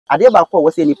ade ba ko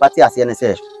wo se ni party ase ne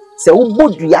se wo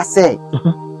bodua se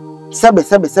sebe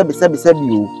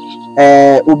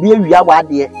o obi awia wa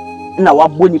ade na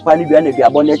wabo nipa ne dua na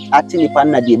duabo na ate nipa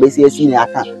na de besi asi ne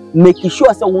aka make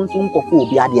sure say won so nkofo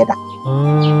obi ade da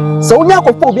so wonya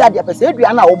nkofo obi ade pese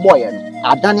dua na wo boy no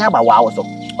adane aba wa wo so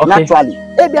naturally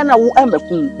bia na wo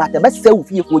emekun but be se wo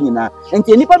fiefo nyina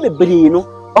enti nipa bebre no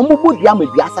omubu dua ma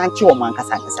dua sanche o man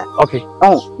kasa kasa okay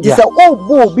di se o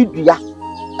bo obi dua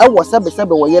e wo sebe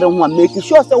wo yere ho make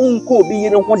sure say won ko obi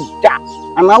yere ho da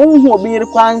ana wo hu obi yere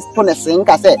kwan to ne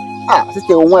senka say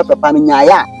sister wo ho papa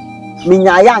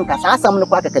minyaya nka sa asam no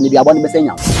kwa kaka ne duabo ne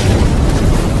besenya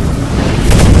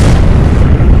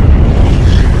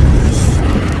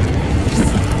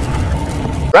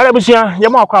Rada busia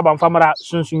yema akwa bamfamara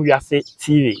sunsun wiase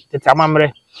TV tete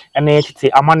amamre ene tete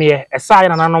amane esa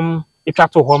ya nanom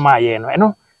etwato ho ma ye no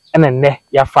eno ene nne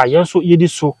ya fa yenso yedi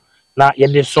so na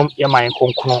yede som yeman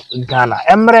konkono Ghana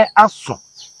emre aso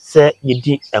se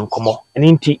yedi enkomo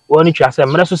ene nti woni twa se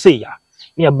emre so se ya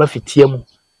ne ya ba fitie mu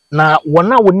na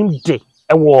wona wonim de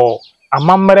ewo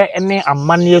amamre ene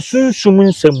amane sunsun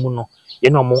nsem mu no ye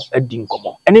no mo adi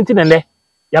nkomo ene nti ne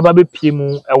ya ba be pie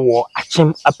mu ewo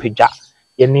achem apagya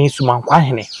yeni sumankwa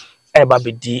hene eba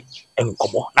bedi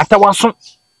enkomo natawaso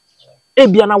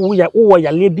ebia na wo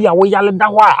yale bia wo yale da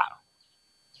ho a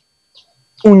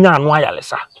unya anu ayale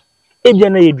sa ebia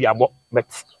na yeduabo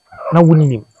bet na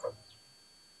woninim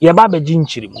ye ba beji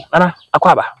nchiri mu ana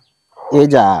akwaba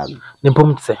eja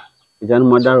nimpom tse eja no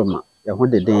modaroma ye ho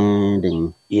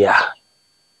den yeah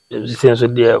senso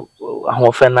de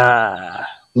ahofe na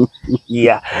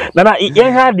yeah na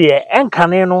ye ha de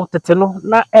enkane no tete no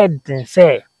na eden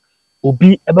se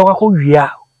obi ebekwa ko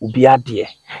wia obi ade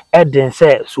eden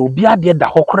se so obi ade da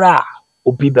hokora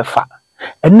obi befa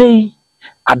enei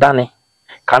adane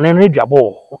kane no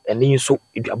eduabo enei so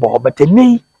eduabo ho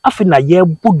betenei afi na ye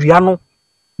bodua no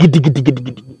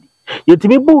gidigidi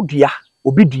yetimi bodua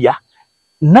obi dua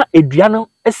na edua no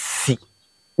asi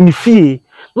ni fie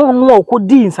no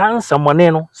okodi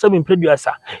nsansamone no se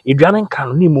bempreduasa edua no nkan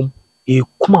no nimum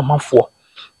kuma mafo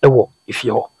ewo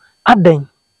ifie ho adan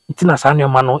ntina sa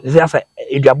nneoma no ziasa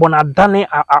eduabo na dane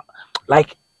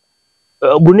like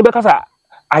buni bekasa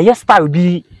aye style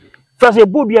bi first e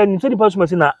bodua ni so di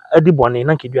pasumasi na adi bone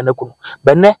na nkedua na kuno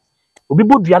benne obi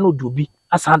bodua no dubi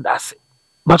asanda ase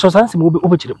but so sanse mo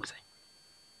obi chire mu sai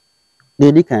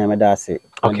dedi kan me da ase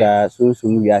da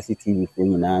sunsun wiase TV fo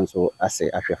nyina so ase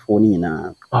ahwefo ni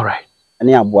nyina all right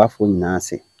ani aboafo nyina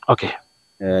ase okay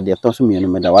de toso mienu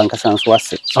me da wankasa nso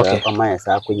ase okay amaya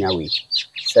sa akonya we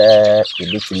se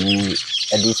editini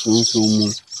edisunsun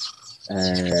mu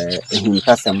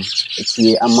ehuntasam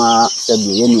etie ama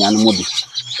sabi ye ni anu bi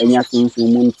enya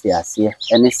sunsun mu nti ase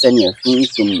ene sene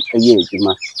sunsun eye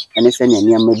eduma ene sene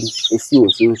ni amabi esi o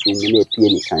sunsun mu na epie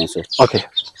ni kan so okay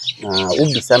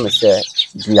ubisa me se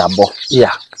duabo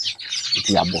yeah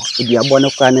duabo no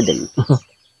kwa ne den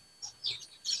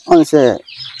on se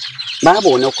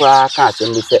Bible no kwa ka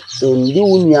asem se ndi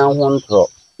wunia ho ntro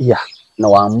yeah na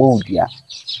wa modia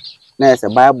na se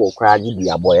Bible kwa gi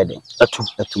duabo ye den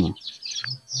atum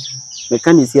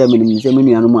mekanisi ya minimise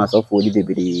menu mu asofo di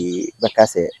bebere beka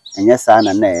se enya saa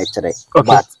na e kire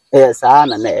but saa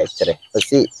na e kire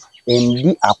se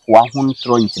ndi apoa ho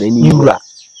ntro nkire ni yura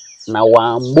na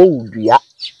wa mbodua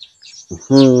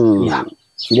yeah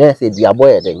kire se duabo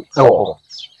ye den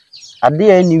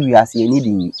ade ni wiase ni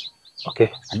din okay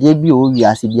ade bi o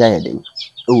wiase bia ye den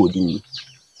o din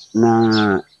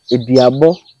na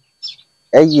eduabo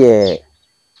eye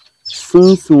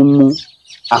sunsumu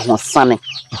ahosane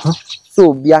so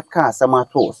obi aka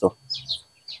asamato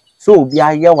so obi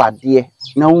aye wade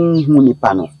na unhu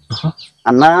nipa no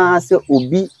ana se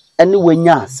obi ene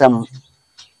wanya asam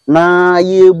na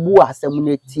yebu asam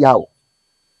na tia o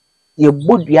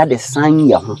yebodua de san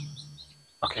ye ho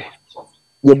okay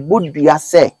yebodua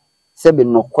se be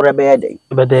nokore be de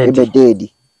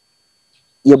ebededi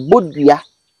yebodua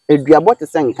eduabo te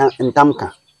se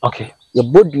ntamka okay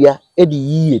yebodua edi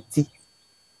yiyeti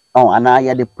ana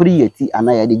ya de prieti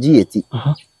ana ya de gieti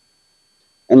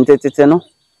entetete no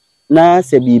na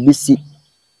se bibisi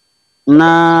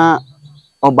na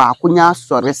oba akunya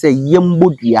sore se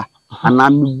yembodua ana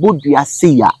mbodua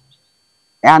se ya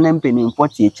ana mpeni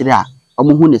mfoti ekire a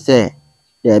omuhu ne se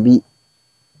da bi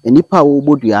enipa wo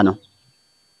bodua no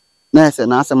na se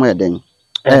na asem ya den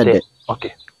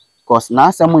okay cause na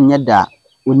asem nya da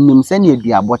onim se ne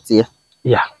eduabote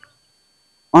yeah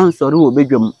on sore wo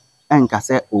bedwam enka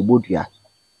se obodua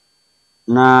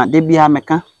na de bia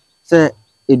meka se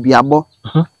eduabo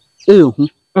ehu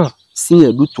sin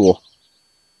eduto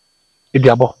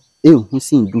eduabo ehu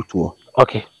sin eduto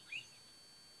okay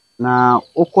na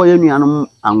okoye nuanom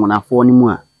anwonafo ni mu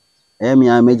a me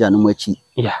a meja no machi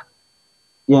yeah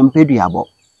ye mpe Duabo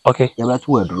okay ye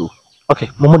beto aduro okay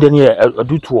momo de ne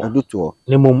aduto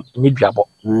ne mom ni Duabo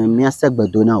me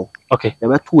asagbado na o okay ye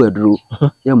beto aduro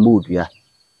ye mbodua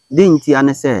de nti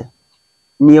ane se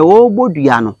ne wo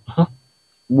bodua no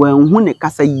wanhu ne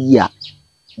kasa yi a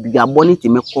Duabo ni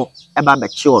timekọ eba be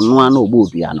che ono ana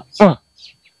obodua no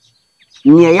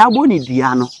ne ya bo ni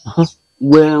dua no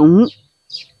wanhu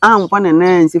amfa ne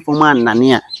nansi fom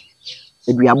annane a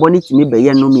Duabo ni timi be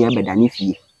ye no me ebedane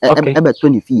fie ebeto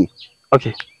ni fie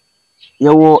okay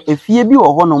yewo efie bi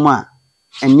wo honom a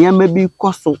enema bi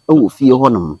koso ewo fie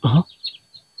honom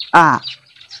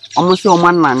omo se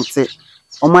omo nante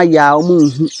omo ya omo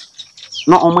hu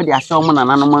na omo de ahye omo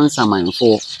nananom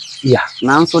nsamanfo yeah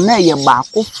nanso na ye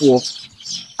baakofo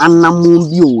anamon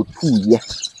bi otuye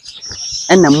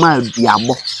ena ma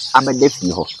Duabo abede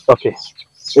fie ho okay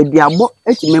Duabo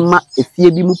etimema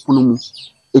efie bi mu pono mu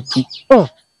etu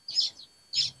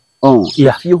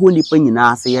yeah fie ho nipa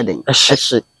nyina ase ye den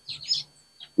ehye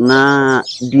na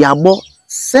Duabo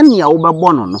senia wo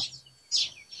bebo no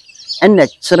ene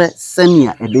kire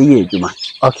senia ebeye adwuma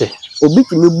okay obi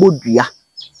timi bodua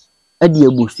ade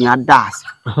abusuan das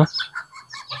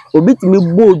obi timi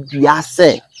bodua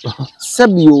se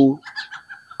sebio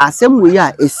asem we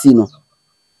ya esi no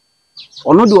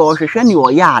ono de o hwehwe ne o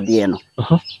ya ade no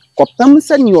kopam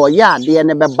se ne o ya ade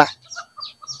ne beba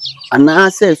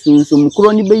ana se sunsum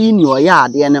kro ni beyi ne o ya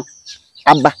ade ne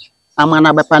aba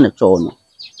amana bepa ne cho no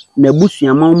na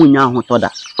busuan ma mu nya ho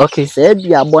toda okay se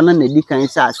Duabo na di kan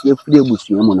se ase afiri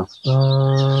abusuan mu no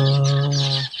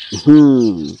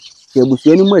ke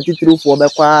abusuan ni mu atitirifo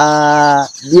bekwa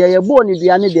de ye bo ni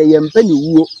dua ne de ye mpa ni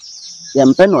wuo ye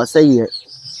mpa no se ye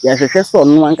hwehwe so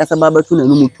no ankasa babatu na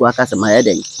numu tu akasa ma ye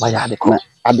den ma ya de ko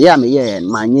ade a me ye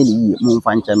ma anye ni yi mu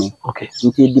mfa nchame okay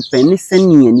nti depend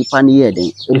senia nipa ne ye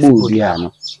den ebo dua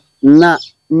no na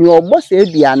ni obo se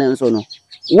dua ne nso no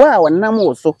wa wonam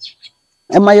wo so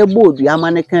ema ye bo dua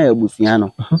ma ne kan abusuan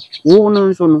no wo no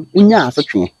nso no unya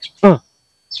asotwe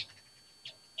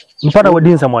nipa na wadi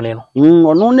nsamone no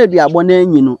ono na Duabo na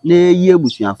anyi no na eyi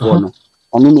abusuafo no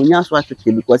ono no nya so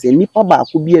atwete because nipa ba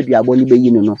ko bi Duabo ni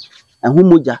beyi no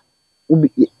ahumoja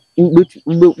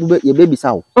ye baby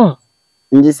saw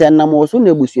nji se nam wo so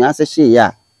na abusuan ase hye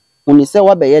ya oni se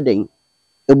wa be ye den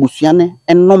abusuan ne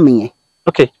enome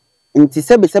okay nti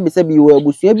sebe wo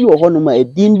abusuan bi wo ho no ma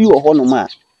edin bi wo ho no ma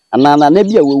anana na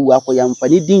bi a wewu akoya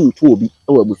mfani din ntu obi e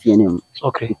wo abusuan ne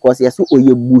okay because yeso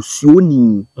oye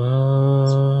busuoni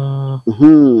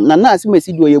na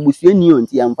asimesi do oye busuoni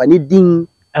onti ya mfani din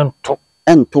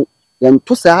ento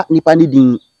yento sa nipa ni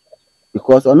din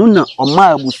because onu na oma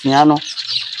abusuan no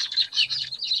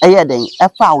eye den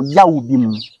efa oja obi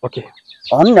mu okay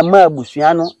onu na ma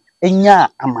abusuan no enya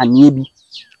amanie bi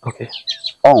okay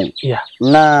yeah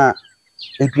na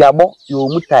Duabo yo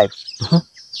mu type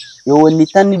yo ni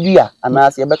tani dua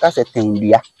anase ebeka se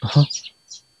tendua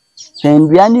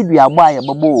tendua ni Duabo aye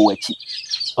bebo wachi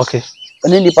okay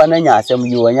ene nipa na nya asem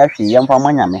yo anya hwe yemfa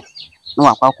manyame na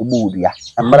wakwa kobo dua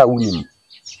amara wunim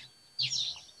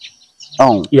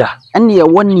yeah ene ye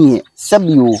woni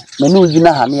sabio menu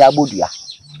gina ha me abodua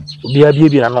obia bie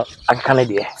bi na no akaka ne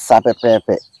de sa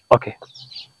pepepe okay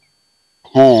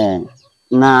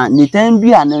na ni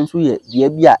tendua na nso ye bia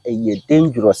bia eye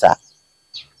dangerous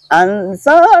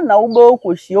ansa na ubo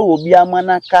kohie obi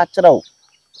amana ka kyerɛw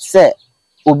se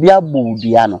obi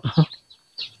abodua no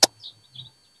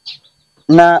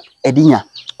na edinya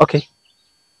okay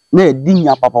na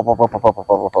edinya papa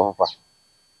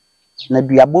na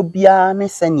Duabo bia ne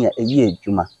senia eyi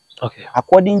adwuma okay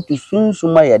according to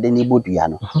sunsuma ya de ne bodua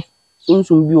no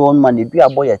sunsum bi on ma ne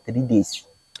Duabo ya 3 days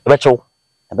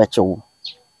ebechew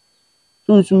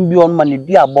sunsum bi on ma ne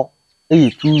Duabo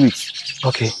 2 weeks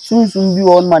okay sunsum bi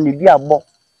on ma ne Duabo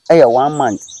 1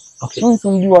 month okay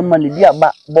sunsum bi on ma ne Duabo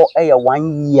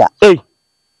 1 year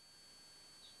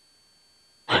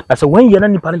that's a 1 year na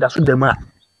nipa ne da so dem a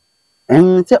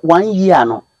say 1 year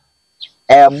no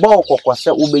ball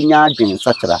kokose ubenya adwen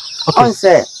sachara on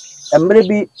say emre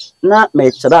bi na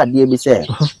me chira ade bi say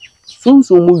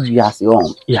sunsum mu wiase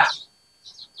on yeah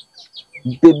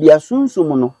baby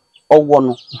sunsum no owo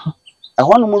no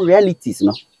ehonum realities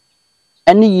no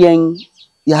ene yen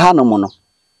ye hanom no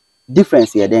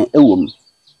difference ye den ewom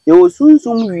ye wo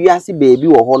sunsum wiase baby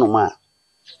wo honum a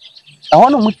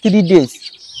ehonum 3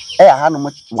 days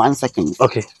hanom 1 second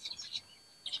okay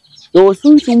yo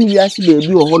sunsum wiase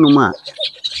baby wo honum a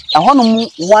ehonum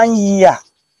 1 year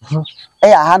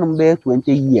hanom be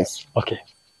 20 years okay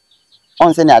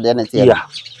on say na ade na tie yeah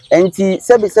enti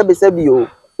sebi yo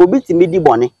obi timi di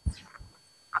bone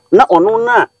na ono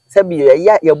na Sabi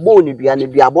ya bone duane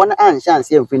duabo na anhya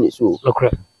anse mfini so. Okay.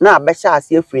 Na abɛhyɛ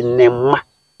ase afiri ne mma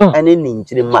ene ne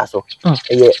nkyiri mma so.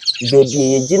 Ye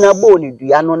bebi ye gina bone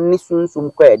dua no ne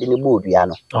sunsum kwa de ne bo dua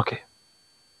no. Okay.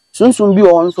 Sunsum bi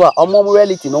on so a omom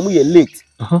reality no mo ye late.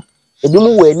 Ebi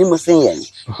mu wo ani mu sen yen.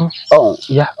 Oh,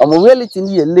 yeah. Omom reality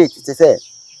ni ye late te say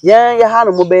ya ha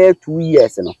no mo be 2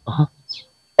 years no.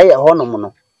 Eye ho no mo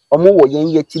no. Omo wo yen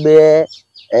ye ti be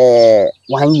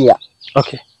 1 year.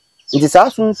 Okay. Nti sa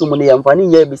sunsum ne yemfa ne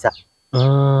nya bisa.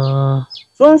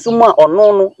 Sunsum a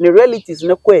ono no ne realities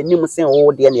ne kwa ani mu sen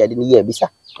wo de na ye de ne ya bisa.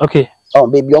 Okay. Oh,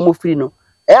 baby omo free no.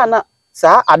 Na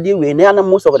sa ade we ne ana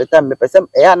most of the time me person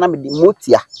na me di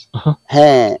motia.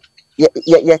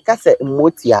 Ye kase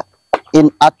motia. In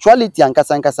actuality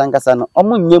ankasa no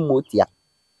omo nye motia.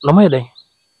 No mo yeden.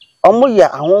 Omo ye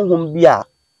ahonhom bi a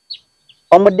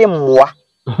omo de mmoa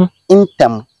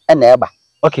intem na eba.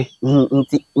 Okay.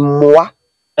 Nti mmoa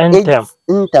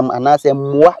intem anase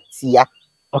mmoa tia.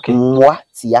 Okay. Mmoa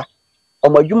tia.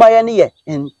 Omo adwuma ye ne ye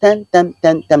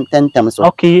tem so.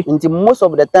 Okay. Nti most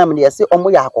of the time they say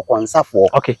omo ya akokonsafo.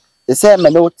 Okay. They say me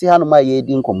no ti hanu ma ye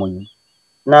di nkomonyi.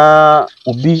 Na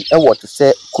obi e wo to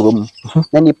say kurom.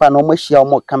 Na nipa no omo hia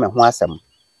omo ka me ho asem.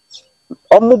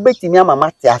 Omo betimi ama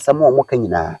mate asem omo ka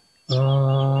nyina.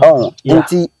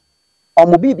 Nti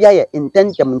omo bibia ye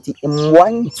intentem nti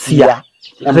mwantia.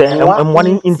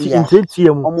 Mwani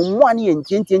intentiam. Omo mwani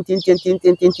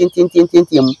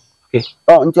intentiam. Okay.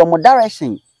 Nti omo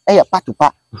direction e pa to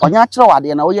pa. Onya kire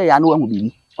wade na wo ye ya no ahu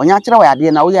bibi. Onya kire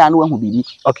wade na wo ye ya no ahu bibi.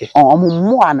 Okay. Omo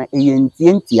mmoa na e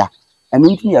entientia.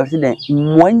 Anu ntini ya se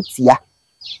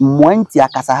mwantia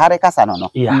kasahare kasa no.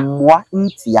 Mmoa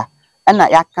ntia. Na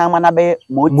ya kama na be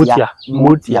motia.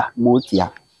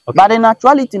 But in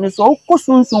actuality no so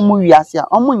kosunsun mu wiase a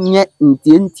omo nye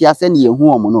entientia se ne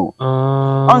yehu omo no.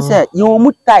 On say you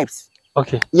mu types.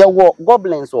 Okay. Ye wo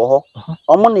goblins wo ho.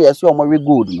 Omo na yesi omo we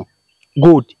gold no.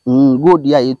 Good. Good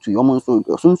ya etu omo nso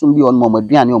sunsun bi omo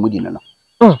aduane omo di no.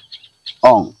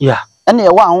 Yeah. Ene ye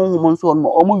wa ahonhom nso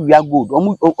omo wia gold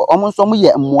omo nso omo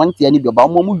ye mmontia ni bi ba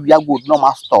omo wia gold no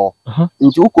ma store.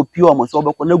 Nti ukopi omo so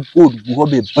obekọ na gold bu ho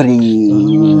bebre.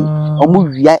 Omo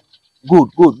wia gold.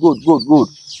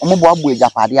 Omo bo abo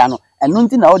ejapade ano. Eno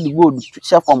nti na o di gold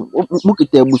share from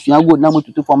mukita ebusuan gold na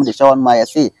mututu from the shower ma ya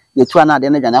say the two na de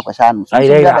na dwane akwasha no. So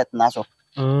bet na so.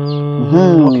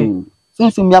 Okay.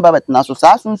 Sunsun mi ababet na so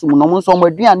sa sunsun no mo nso mo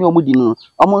aduane omo di no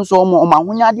omo nso omo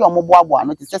ahonyade omo boaboa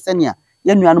no te sesenia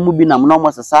ye nuanu mu bi nam no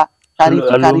mo sesa kari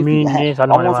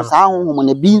omo so sa ahonhom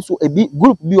ne bi nso ebi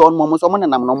group bi on mo nso mo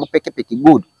nam no mo peke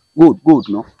gold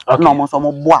no na omo nso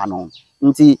mo boa no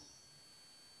nti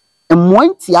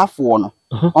mmoantiafo no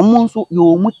omo nso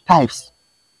yo mu types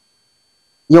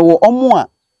ye wo omo a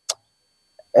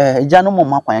jano mo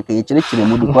makwan ka ye kire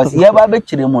mu because ye ba be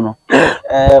kire mu no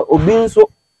obi nso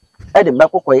e de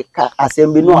bakokoi ka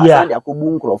asembi no asan de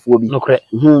akobu nkrofo bi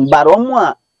but omo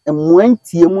a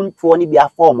mmoantie mu nto ni bi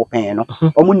afọ omo pen no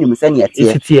omo nim se ne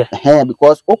tie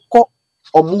because okọ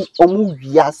omo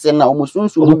wiase na omo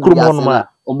sunsun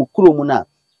omo kurom na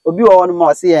obi wo no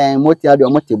ma se motia de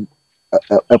omo te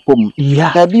epom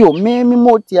ka bi o me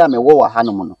motia me wo ha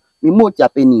no no me motia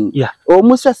peni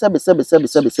omo sebe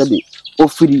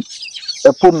ofiri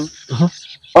epom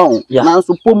na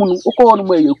so pom no ukọ no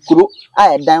ma ye kuro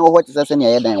a edan wo ho te sese ne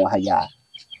ye dan wo ha ya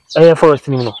forest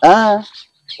ni no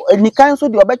ni kan so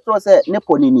de obetro se ne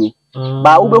ponini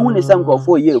ba wo behu ne se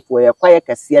nkrofo ye efo ye kwaye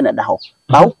kase na da ho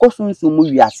ba wo kosunsun mu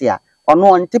wiase a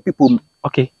ono onte pipom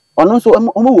okay ono so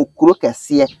omo wo kuro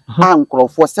kase a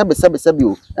nkrofo sebe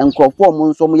o nkrofo omo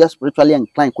nso mo ye spiritually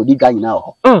inclined kodi dwa nyina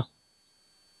ho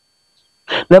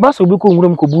na ba so bi ko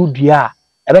nwuram ko bu dua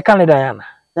e be kan le dan yana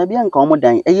na bia nka omo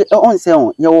dan on se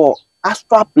on ye wo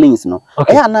astral planes no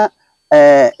na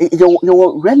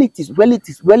your relatives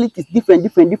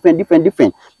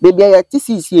different baby ya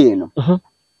tcc no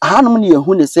hanum ne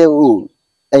yehu ne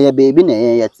say baby na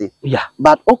yete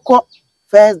but oko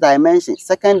first dimension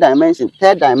second dimension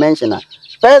third dimension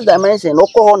first dimension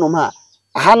oko honum ha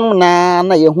hanum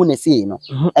na yehu ne say no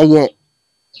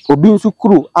obi nsu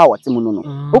kru a wotem no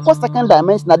oko second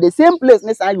dimension na the same place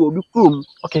na say obi kru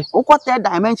oko third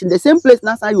dimension the same place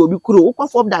na say obi kru oko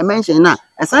fourth dimension na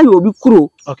say obi kru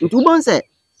nti bon say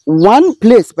one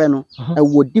place pe no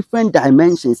with different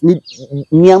dimensions ni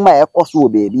niama e koso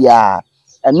baby a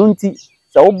enu nti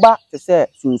se oba te se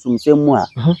sunsum semu a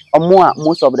omo a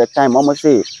most of the time omo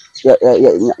say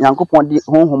yankopon di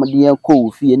honhom di e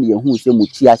ko fie ne yehu se mu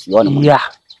chi ase ono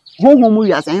honhom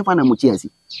wi ase hen fa na mu chi ase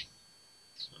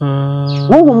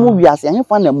honhom wi ase hen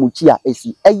fa na mu chi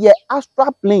ase eye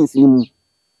astral planes ni mu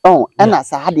ena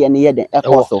sa hade ne ye den e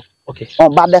koso Okay.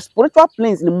 But the spiritual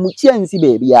planes in Muchiansi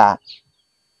baby, yeah.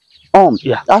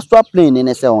 Yeah. Astral plane in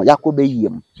a sound, Yakobe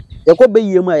yim. Yakobe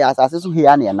yim, as I said, here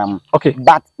and am. Okay.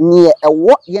 But near a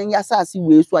what young Yasasi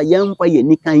way, so a young fire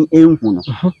Nikan Enhuno.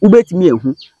 Ubet me,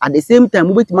 at the same time,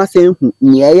 Ubet Massam,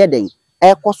 near Yeding,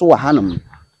 Air Koso Hanum.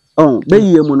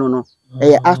 Bay Mono,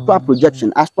 astral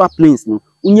projection, astral planes, no.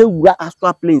 Unya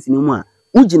astral planes in one.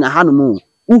 Ujina Hanumo,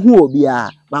 Uhu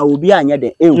Obia, Baobia, and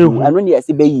the Enhu, and when you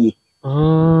see Bay.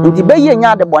 The Bay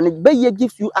the bonnet, Bay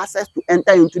gives you access to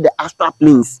enter into the astral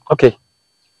planes. Okay.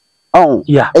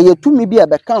 Yeah. A two may be a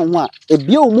become one, a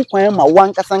bio mukama,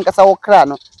 one Casancasa or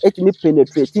crano, it may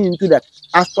penetrate into the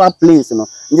astral planes. No,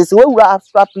 this way we are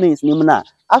astral planes, Nimana.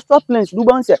 Astral planes,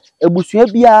 Luban said, a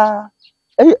bushia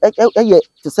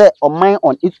to say or mine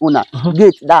on its owner,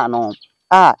 gate down on.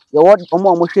 Your word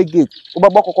almost gate,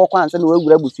 Ubaboko Quans and we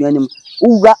grab him.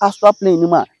 Uga astral plane,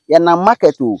 Nima, Yana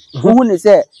market, who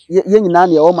say, young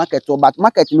nanny or market, but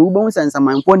market no bones and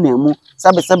some phone name,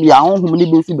 Sabia, whom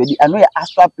living to be, and we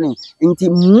astral plane.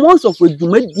 Until most of it, you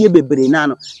may dear baby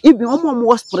nano, if you almost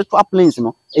more spiritual planes,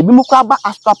 no, a bimukaba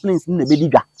astral planes in the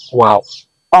bediga. Wow.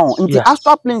 Into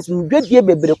astral planes, you get dear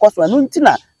baby, the cost of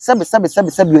Nuntina, Sabi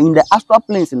in the astral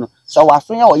planes, so I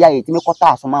saw your yay to make a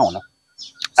task amount.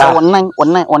 So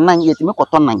 19 yet make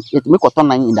a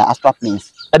 9 in the astral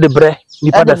planes. At the bread,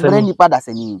 Nipada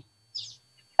Seni.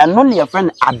 And only a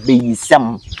friend Abbey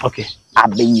Sam. Okay.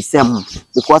 Abbey Sam.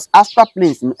 Because astral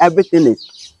planes in everything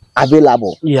is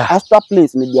available. Yeah. Astral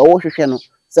planes in the ocean.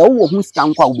 So who's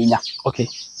can call winner? Okay.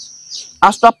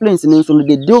 Astral planes in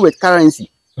they deal with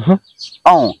currency.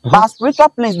 But spiritual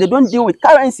planes they don't deal with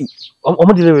currency.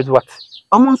 Deal with what?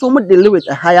 Someone deal with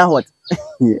a higher what?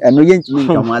 And we ain't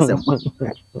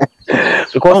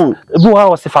because Bua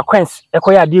was a frequency, a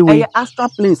queer deal with astral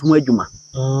planes, Wejuma.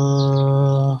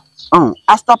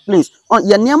 Astral planes.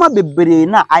 Your name be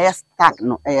brain, I stuck,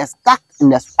 no, I stuck in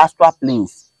the astral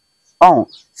planes.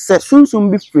 Soon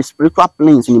be free spiritual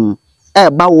planes in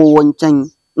bow one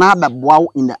chain. Now the wow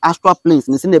in the astral planes,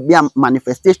 and the be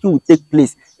manifestation will take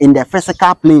place in the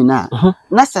physical plane now.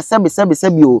 Nasa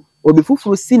Sabi or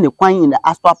before seen a coin in the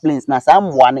astral planes, now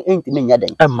someone ain't me yet.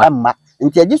 Emma,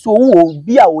 and just will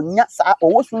be our nyasa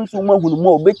or soon someone who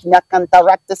more bet na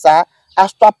counteract the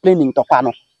astral plane in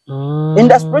Topano. In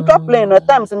the spiritual plane, at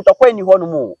times in Topani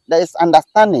Honomo, there is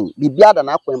understanding. Be better than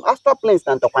Aquam. Astral planes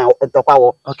and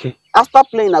Topawa. Okay. Astral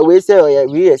plane, we say,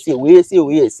 we see. A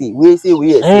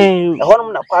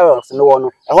honum of powers, no one.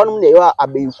 A honum they are a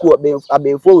be full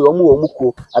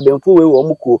Omuko, a be full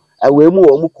Omuko, a Wemu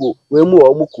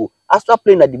Omuko. Astral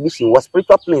plane at division was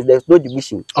spiritual planes, there's no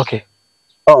division. Okay.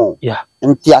 Yeah.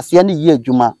 And Tiasiani year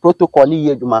Juma, protocol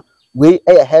year Juma, way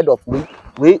ahead of we,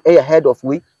 way ahead of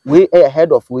we. We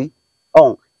ahead of we.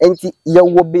 And you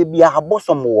will be a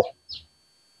bosom war.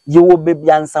 You will be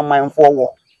answer mine for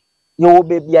war. You will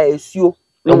be a issue.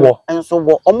 And so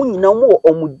what? No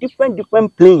more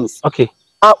different planes. Okay.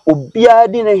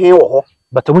 Obia didn't hear.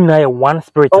 But when I one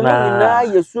spirit now,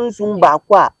 you soon back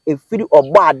a free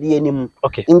or bad enemy.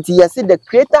 Okay. Until you see the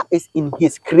creator is in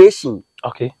his creation.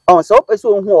 Okay. So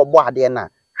person who are bad now.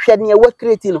 Shedding a work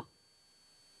creating.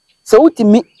 So to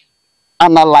me.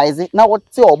 Analyze it now.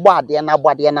 What's your body and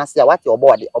body and I say what your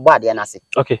body and I say.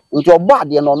 Okay. With your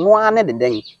body and on one and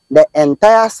then the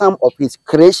entire sum of his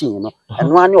creation, you know,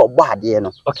 and one your body, you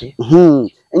know. Okay.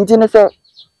 Intinefe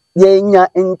ye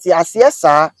inti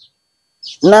asiesa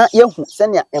na ye hu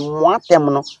senya emwatem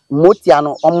no motia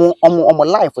no omo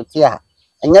life tia.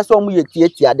 Enya so omo ye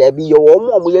tia da bi ye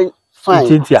omo ye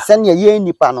fine. Senya ye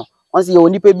nipa no. Once ye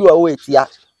onipa bi wa wo tia,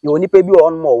 ye onipa bi wa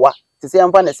on mo wa. Te say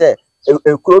amfa ne say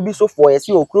a crow so for a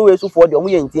see or crow so for the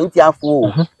only intent for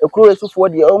a crow so for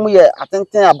the only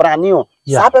attending a brand new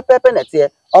Sapa Pepenet,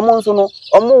 almost no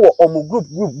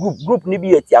group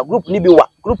nibi a group nibi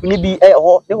group nibi a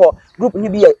group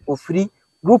nibi a free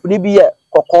group nibi a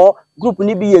cocoa group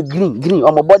nibi a green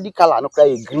on my body color no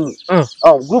cry green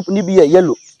group nibi a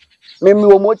yellow. Maybe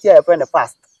we more a friend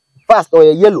fast or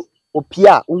a yellow or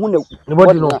pia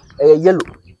nobody know a yellow.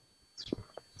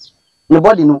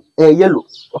 Nobody know a yellow.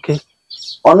 Okay.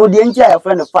 Or no, the entire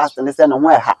friend fast and the son of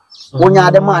where when you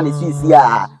are the man is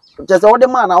here. Just all the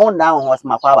man I own down was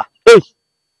my father.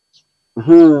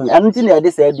 Anything I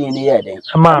said in the air then.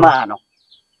 A man.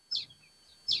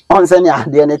 On Sanya,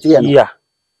 the NT. Yeah.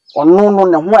 Or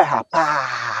no, where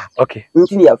pa. Okay.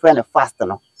 Until your friend fast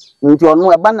no. Until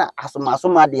no banner as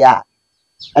my dear.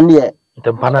 And yet,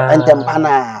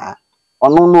 Tempana. Or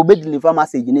no bedly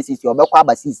pharmacy genesis your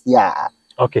back here.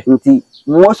 Okay.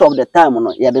 Most of the time,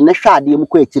 no, yeah, the next shot you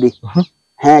quickly.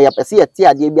 Hey, I see a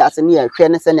tear, be as near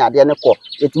train and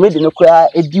it made the nuclear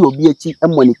a deal be a cheap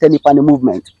and money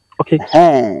movement. Okay.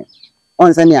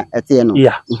 On senia etieno.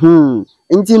 Yeah.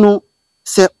 Nti no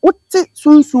se wote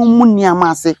sunsun mu niama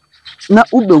ase na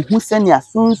ubehu senia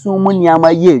sunsun mu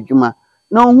niama ye adwuma.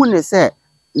 Na ohu ne se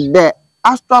the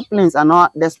astral planes and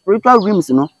the spiritual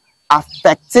realms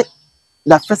affect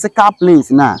the physical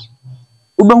planes na.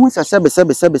 Ubehu se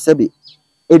sebe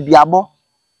eduabo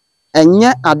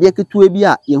enye ade ketu bi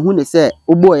a yehu ne se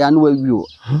obo ya no awi o.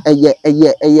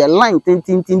 Eye line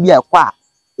tintin bi akwa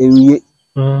ewie.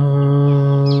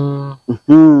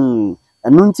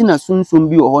 Anu nti na sunsun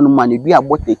bi ho no ma ne dua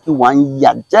boteki 1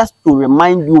 year just to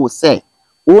remind you say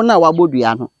wo na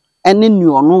wabodua no ene ni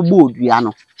ono bo odua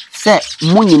no say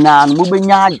mo nyina no mo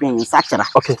benya adwen sachera.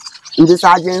 Okay. Nti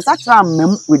sa adwen sachera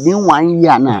mem within 1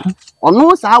 year na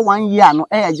ono sa 1 year no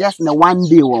just na 1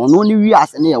 day wo ono ni wi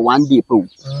ase na 1 day pe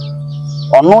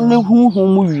ono ni huhu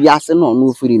mu wi ase na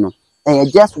ono firi no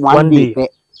just 1 day pe.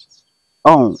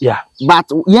 Oh yeah, but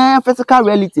yeah, physical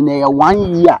reality na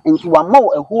 1 year into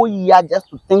a whole year just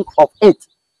to think of it.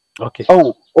 Okay.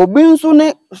 Oh, obinsu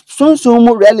ne sunsun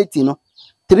mu reality no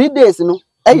 3 days no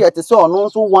te so no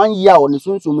so 1 year on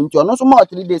sunsun mu nti ono so ma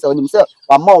 3 days on himself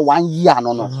wa ma 1 year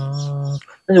no.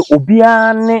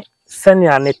 Obia ne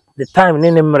senia ne the time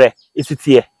ne mre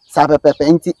isitie sapepepe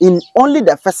nti in only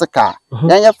the physical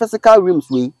your physical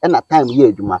realms we and at time here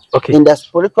adwuma. Okay. In the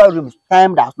spiritual realms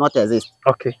time does not exist.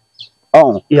 Okay.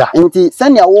 Oh yeah, nti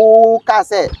senia wo ka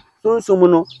say sunsun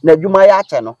no na adwuma ya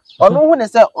ache no ono hu ne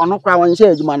say ono kwa won hye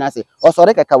adwuma na se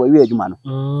osore keka wa wi adwuma no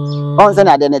on se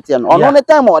na de netie no ono ne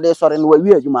time o de sore no wa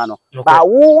wi adwuma no ba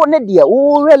wo ne de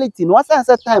wo reality no wasan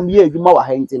say time ye adwuma wa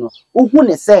ha nti no wo hu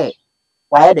ne say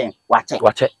wa he den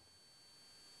wache.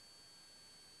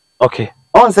 Okay.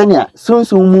 On se na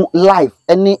sunsun mu life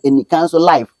any cancel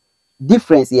life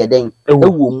difference ye den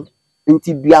ewom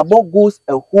nti Duabo goes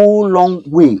a whole long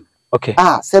way. Okay.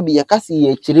 Sebi ya kasi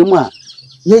ye chiremu a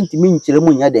ye ntimi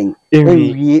nchiremu nya den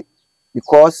enwie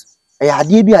because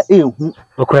ade bi a ehu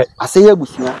okre ase ye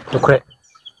busua okre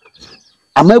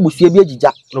ama busua bi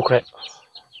agija okre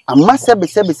ama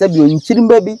sebi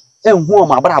onchirimba bi enhu o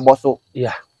ma brabo so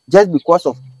yeah just because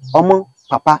of omo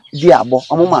papa Duabo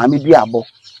omo maami Duabo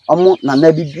omo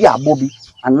nana bi Duabo bi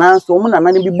ananso omo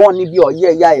nana bi bonni bi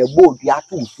oye ya ye bo dua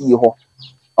to fie ho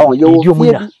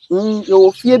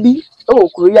yo fie bi o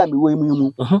kuro ya bi we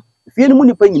mu fie ni mu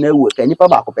nipa nyina ewu ka nipa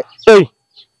ba ko pe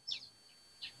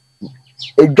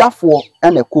edwafo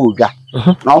na ko odwa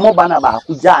na omo ba na ba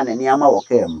ko ja na niama wo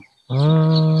ka mu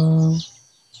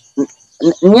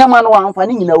niama no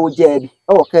amfani nyina wo ja bi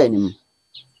wo ka ni mu.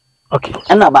 Okay.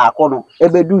 Na ba ko no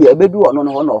ebedu ono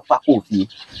no na ofa ko fie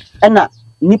na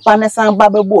nipa ne san ba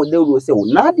bebo de ro se wo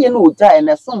na de na o ja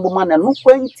na so mboma na no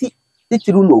kwanti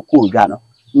titiru na ko odwa no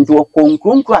nti o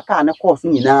konkronkro aka na course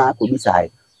nyina ko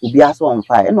bisai obi aso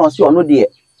onfa na o se ono de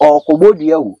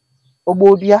okobodua wo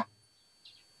obodua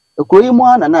ekoyi mu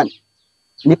ananan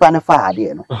nipa ne fa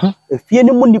ade no efie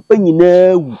ni mu nipa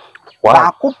nyina wu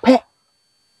ba ko pe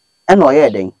na o ye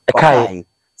den kai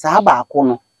sa ba ko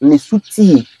no ne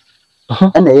sutie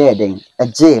na ye den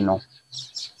eje no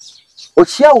o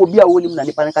chia obi a wonim na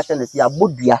nipa ne ka tene si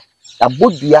abodua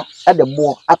de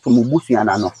bo atomo busua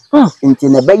na no nti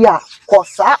ne be ya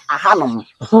kosa ahanom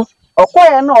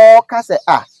okoye na o ka se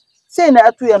sei na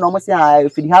atu ye no mo se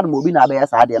fidi hanom obi na be ya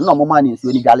sa de no mo ma ne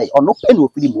nsuo ni gale ono pe no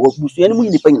fidi mo busua ni mu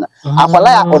ni pe nyina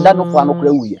akwala ya oda no fo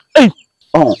anokra wuye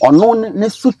ono ne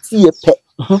sutie pe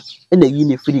na yi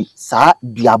ne fidi sa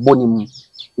Duabo ni mu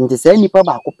nti se nipa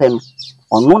ba ko pe no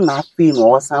ono na afi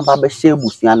no o san ba be hye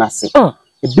busua na se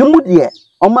ebi mu de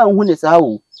o ma hu ne sa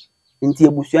o nti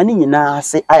ebusua ni nyina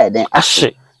ase ayeden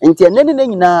ahye nti enene na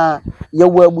nyina ye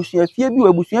wo abusua fie bi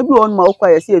on ma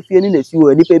okwa ye se afie ni na si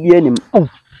wo nipa bi anim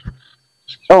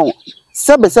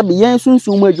sebe yen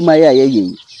sunsun mu adwuma ye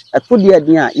ye ato de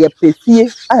ade a ye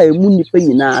pefie a emu nipa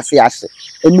nyina ase ahye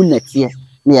emu natie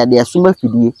na ye de asoma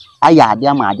fidie aya ade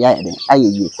ama ade ayeden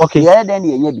ayeye ye den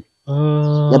ye nya bi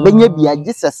ye benya bi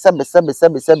agye sebe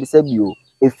o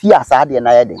efie asade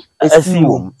na ye den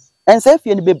esiwo ense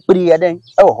fie ni bebre ye den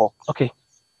ewo ho. Okay.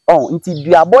 Nti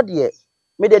Duabo de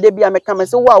me de bia me ka me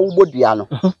se wa wo bodua no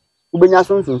wo benya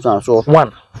sunsun so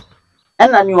 1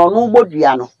 ena ni ono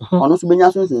bodua no ono so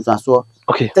benya sunsun so.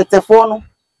 Okay. Tetefo no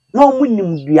na omu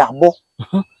nim Duabo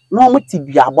na omu ti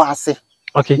Duabo ase.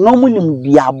 Okay. Na omu nim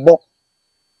Duabo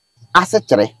ase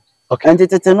kire. Okay. Nti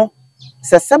tete no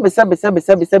se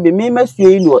sebe me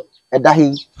masue no eda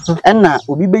he ena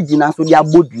obi begina so de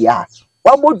abodua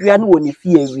wa bodua no woni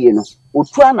fie awie no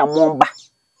otua na momba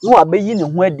no abeyi ne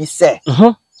ho adi se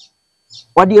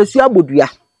wade asu abodua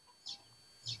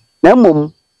na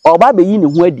mom oba beyi ne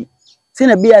ho adi se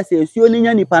na bia se asuo ni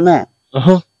nya nipa na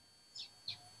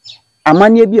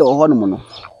amane bi o ho no no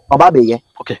oba be ye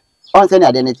okay on se na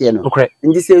ade ne tie no okay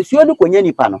nti se suo no konya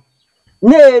nipa no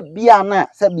na bia na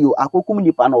sabio akokum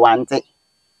nipa no wante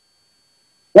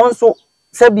wonso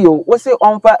sabio wo se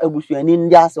onfa abusuani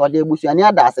ndi ase ode abusuani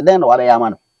ada ase den na wa be ya ma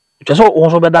no so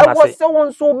wonso be da na se wo se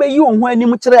wonso be yi ohun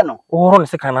anim kire no horo ne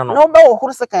se kan na no no be wo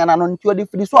horo se kan na no nti ode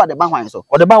firi so ode ba hwan so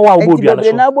ode ba wa obodua no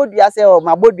so na bodua se o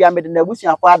ma bodua me de na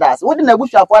abusuafo ada ase wo de na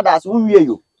abusuafo ada ase wo wie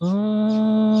yo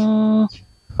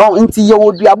nti ye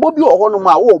wodua bobi wo no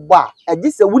ma wo bo a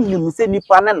agi se wunnim se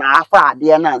nipa na na afa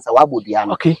ade na nsa wa bodua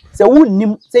no okay se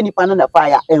wunnim se nipa na fa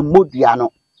ya emmodua no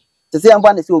se se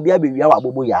amfa na se obi abewia wa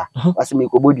bobo ya wase me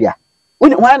ko bodua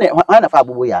woni wana fa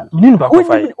bobo ya no ni ba ko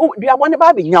fa dua bo ne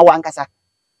ba be nya wankasa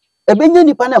ebenya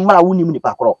nipa na mara wunnim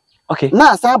nipa koro okay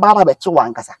na asa ba be che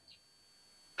wankasa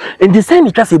ndi se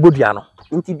ni twase bodua no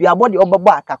nti dua bo de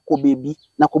obebo aka ko bebi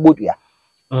na ko bodua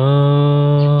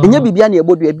enya bibia na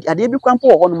ebodua ade bi kwampo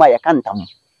wo no ma ye kantam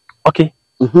okay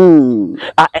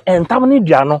entam ni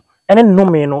dua no ene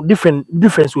nnome no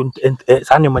difference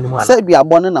sa ne mani mu ana se dua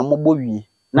bo no na mobo wi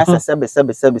na sebe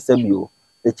o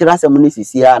e kira asem ni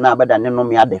sisia na abeda ne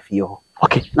nnome adafie ho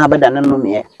okay na abeda ne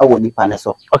nnome awo nipa ne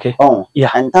so okay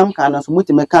yeah entam kan no so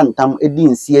mutime kantam edi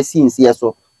nsie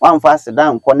so wamfa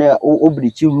sedan ko na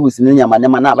obrichi rules ne nyama ne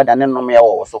ma na abeda ne nnome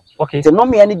wo so okay te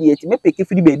nnome ne de eti mepeke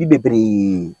firi bebi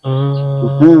bebre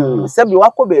sebi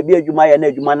wako bebi adwuma ya na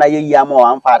adwuma na yeyi ama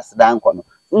wamfa sedan ko no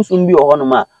sunsun bi ho no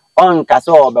ma on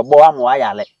kase obebo ama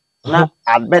wayale na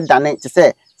abeda ne te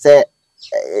se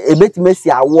ebetime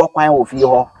si awo kwan wo fi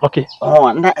ho okay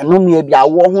na nnome bi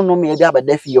awo ho nnome bi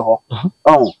abeda fi ho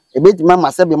ebetime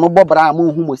ma sebi mo bobra am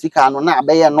hu mo sika no na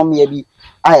abeye nnome bi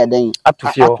ayeden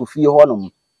atu fi ho no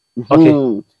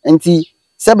okay nti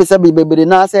sebi bebre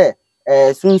na se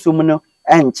sunsum no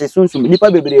enche sunsum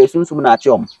nipa bebre sunsum na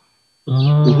achiom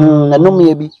na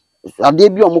nnome bi ade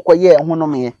bi omokoye ho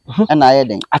nnome na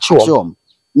ayeden achiom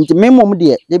nti memom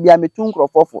de bia metu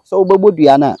nkrofofo so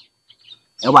obobodua na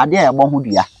e wade e bo ho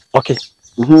dua okay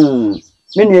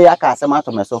menu ya ka asem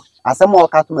atomeso asem o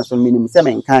ka atomeso minim se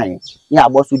menkan ya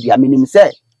aboso dua minim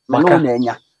se mano na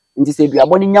anya nti se dua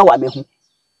bo ni nya wa mehu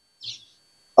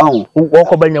wo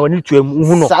ko banya wani tuam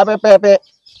hu no sa pepepe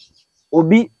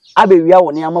obi abewia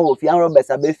wo ne ama wo fi anro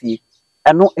besa be fi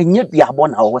eno enye dua bo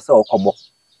na wo se okobo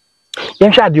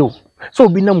yen hwa de o so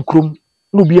obi nam krom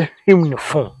no bi ahim ne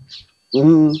fon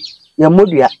ya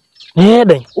modua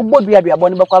den ubodua dua bo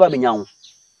ne bekwa ba benya ho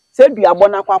se dua bo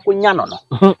na kwa konya no no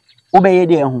wo be ye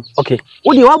de hu okay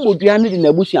wo de wa bodua ne de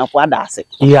na busuafo ada ase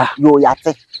yeah yo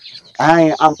yate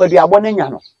ai ampa dua bo ne nya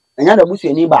no nya na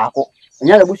busuani baako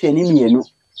nya na busuani mienu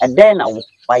eden na wo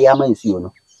waya ma nsuo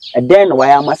no eden na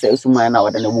waya ma sa esuman na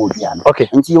wada na bodua no okay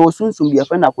nti yo sunsun bi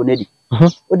afa na konadi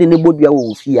wo de ne bodua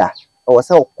wo fi a o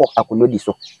se okọ akonodi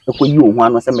so ekoyi ohun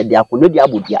ano se mede akonodi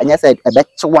abodua anya se ebe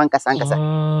chewa nkasa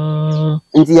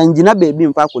nti ya ngina bebi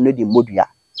mfa akonodi modua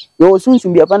yo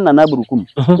sunsun bi afa na na burukum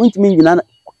ntimi ngina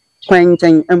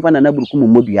kwanchen mfa na na burukum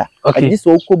modua agi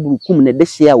so okọ burukum ne de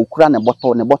hia okura ne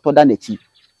boto da na chi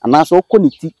ana so okọ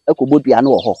niti ekobodua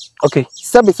no ho okay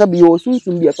sebe yo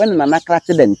sunsun bi afa na na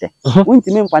krate dente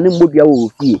ntimi mfa ne modua wo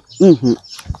fie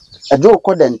ajo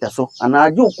ko dente so ana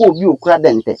ajo ko obi okura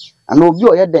dente ana obi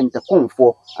oye dente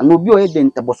konfo ana obi oye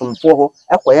dente bosomfo ho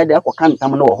ekoye de ekoka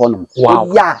ntam na ho no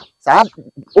ya sa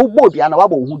ogbo obi ana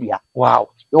wabo hu dua wow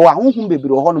yo ahunhun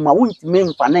bebre ho no ma wontime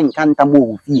mfa ne nka ntam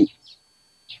wo fie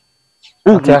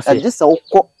aje sa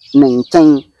okọ ne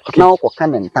nchen na okoka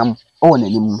ne ntam o na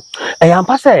nim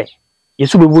yampa se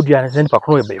yesu bebodua ne se nipa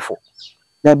kro ebefo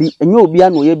dabi enye obi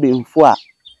ana oye befo a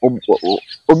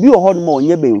obi ho no ma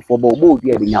onye befo ba ogbo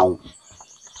obi abenyawo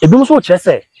ebi mo so kire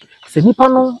se nipa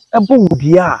no ebo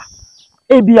wodua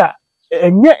ebia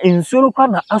enye ensuro kwa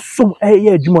na asom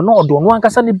eye adwuma na odo no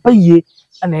ankasa ne baye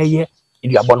ana eye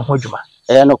eduabo no ho adwuma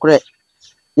no kure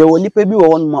ye woni pa bi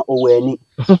wo no ma owani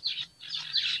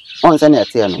on se na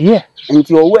ete no yeah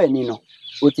nti owani no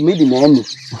otimi di na ani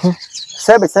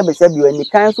sebe wani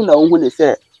kan so na wo ne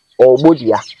se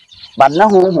ogbodua bad na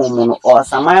ho mu no o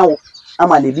saman wo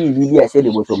ama ne bi a se de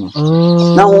botom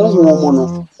na ho mu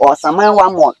no o saman wa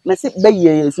mo na se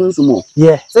baye sunsumo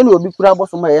yeah se ne obi kura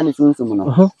bosom ya ne sunsumo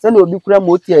no se ne obi kura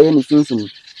moti ya ne sunsumo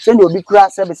se ne obi kura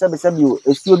sebe o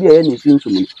esi obi ya ne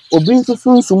sunsumo obi nso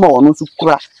sunsumo ono so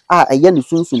kura a ya ne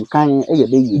sunsum kan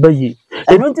eye baye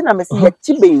eno nti na me se ya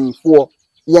chibenfo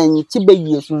ya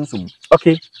nchibaye sunsum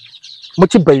okay mo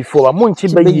chibayfo ba mo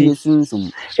nchibaye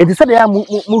sunsum enti se de ya mo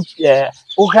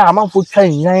o ha amanfo twa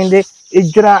nyan de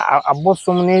ejira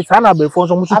abosom ne sa na abefo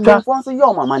so mo twa abefo so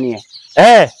yo mama ne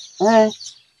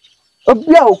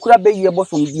obi a okura beye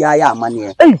bosom bia ya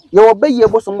amane ye obeye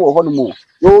bosom wo ho no mu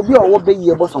ye obi a wo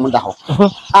beye bosom da ho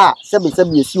sebe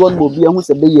esi won mo obi ahu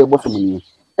se beye bosom ni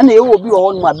na ye obi wo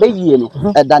ho no ma beye no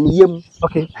eda ne yem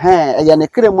ye ne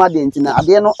kremu ade ntina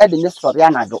ade no ede ne sori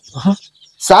anado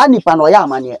saa nipa no ya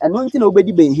amane eno ntina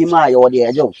obedi benhim a ye wo de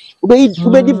ejew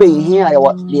obedi benhim a ye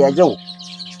wo de ejew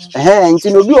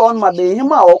ntina obi wo no ma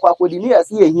benhim a wo kwakodi ni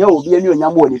ase ye hia obi ani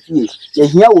onyam wo ne fie ye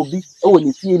hia obi wo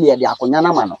ne fie ne ye de akonya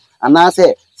na ma no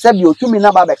anase sebi otumi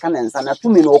na ba be ka nensa na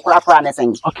tumi no okrakra ne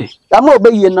sen ama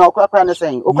obeyi na okrakra ne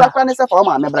sen okrakra ne se fa o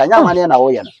ma mebra nya amane na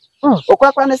wo ye no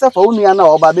okrakra ne se fa onu ya na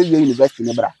o ba be university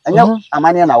ne bra anya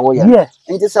amane na wo ye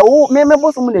nti se wo me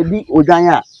bosom na di odwan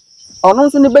a ono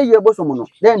nso ne beye bosom no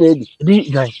den na edi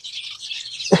dwan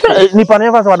ni pa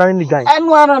ne fa so dan ni dwan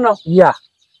enu ano no ya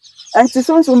nti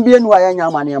sunsun bi enu aya nya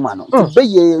amane ma no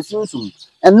beye sunsun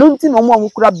enu nti no mo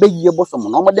kura beye bosom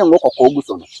no mo de ngo kokko ogu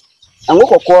so no anwo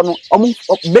kokko no omo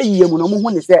beyiye mu no mo hu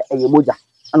ne se eye moja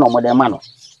na omo de ma no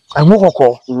anwo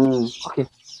kokko okay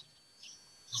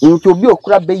nti obi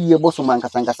okura beyiye boso man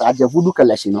kasankasa ajavudu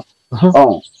kalashi no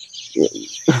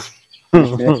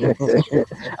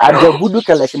ajavudu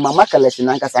kalashi mama kalashi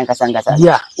nan kasankasa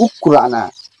ya ukura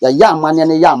na ya amane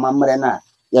ne ya amamre na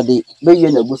ya de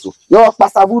beyiye na guso yo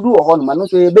pasavudu ho no ma no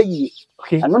so ye beyiye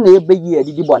ano na ye beyiye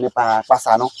didi bone pa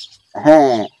pasa no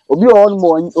obi on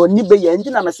mo oni be ye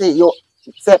ntina me say yo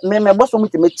se me boso mu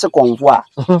teme che konvo a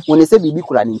woni se bibi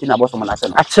kura ni ntina boso mo na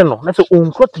ache no na se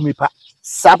onkro tumi pa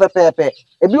sa pepepe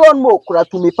ebi on mo kura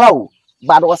tumi pa o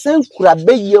bad o sen kura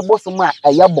be ye boso ma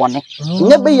eye bone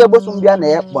nye be ye boso bia na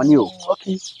ye bone o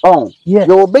okay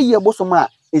yo be ye boso ma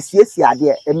esiesi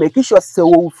ade e make sure se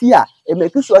wo fi a e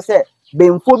make sure se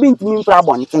benfo bi ntimi mfra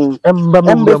bonten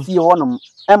emba fi honum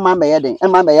emma me yeden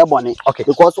emma me ye bone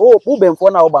because o benfo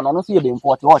na oba no no fi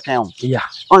benfo te ho twen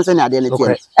on se na ade ne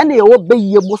tie ene ye wo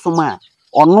beye bosoma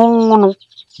ono no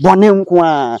bone nko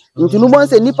a ntinu bon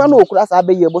se nipa na okura sa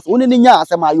beye boso woni ni nya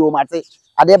asem ayo mate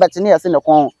ade beti ne yese ne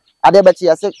kon ade beti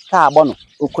yese ka abo no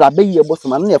okura beye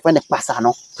bosoma no ne fe ne pasa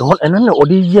no eno ne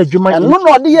odi ye adwuma eno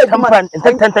no odi ye adwuma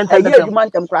adwuma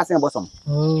ntem kura sen bosom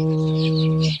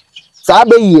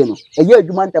Sabe no eye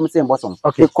adwuma ntem sen bosom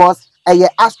because eye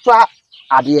astra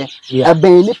ade e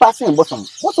ben ni passing bosom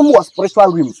was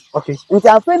spiritual rooms nti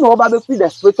afa no oba be free the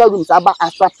spiritual rooms aba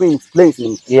astra planes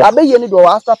ni abe ye ni do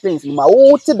astra planes ni ma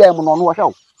wo ti dem no no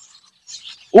hwa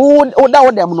wo da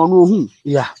wo dem no no hu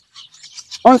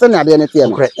on se na ade ne tie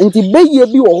no nti be ye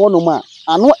bi wo ho no ma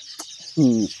ano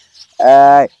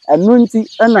anu nti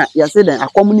na ya se den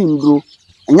akom ni nduro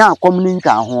nya akom ni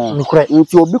nka ho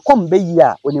nti obi kom be yi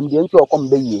a onim de nti okom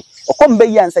be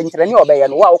yi ansa nkyere ne obe ye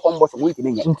no wa okom boso wo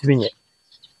ntimi nye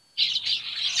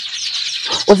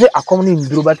Ose akom ni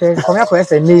nduro bate kom ya ko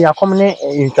se ni akom ni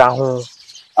nka ho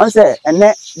on se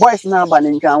ene boys na ba ni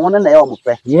nka ho na ye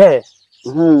omope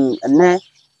ene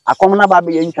akom na ba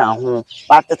be ye nka ho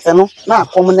ba tete no na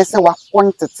akom ne se wa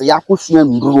kontete ya kosua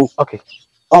nduro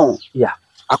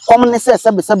akom ne se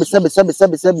sebe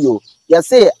o ya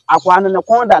se akwa ne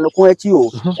kon da ne kon achi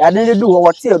o ya de du ho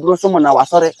wote aduro so mo na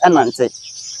wasore enante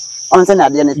on se na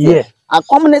de ne tie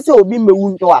akom ne se obi mewu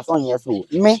nto wason ye so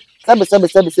me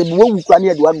sebe wo wu kwa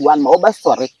ne aduaduan ma oba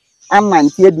sore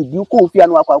anante adidi ko ofia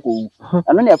no akwa ko wu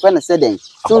eno ne fe ne se den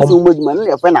so moduma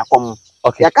ne fe na akom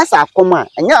ya kasa akom a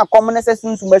enya akom ne se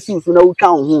sunsun asinsu na wutwa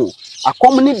ho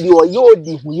akom ne bi oye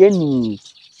odi huye ni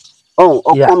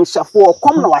okom shafo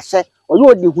okom na wahye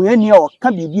oye odi huye ni o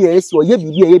ka bibi e esi oye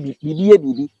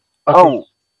bibi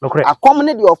akom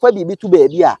ne de ofa bibi tu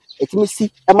baabi a etimi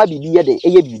si ema bibi ye de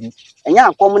eye bibi enya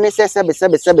akom ne se sebe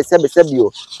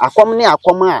o akom ne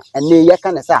akom a ene ye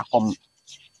ka ne se akom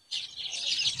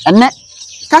ene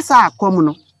kasa akom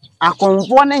no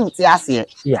akomfo ne nti ase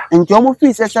nti omo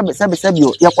fi se sebe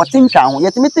o ye kwatinka ho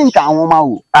ye timi tinka ho ma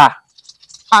wo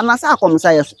anasa akom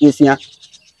sa yesua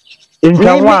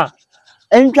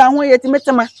enka ho ye timi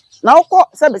tema na uko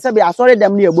sebe asori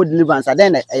dem na ebo deliverance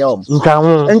aden na eyom nka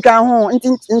ho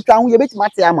nka ho ye betima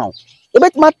te ama wo ye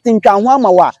betima tinka ho ama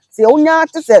wa se onya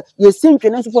te se ye sintwe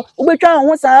ne so wo betwa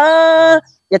ho saa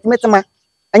ye timetema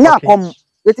anya akom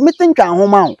ye timetinka ho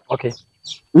ma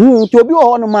wo to obi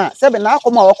wo no ma sebe na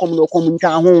akom a wokom no kom nka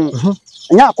ho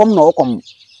anya akom na wokom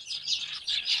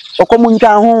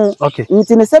nka ho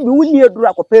nti ne sebe wuni aduru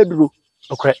akopa aduru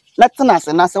let's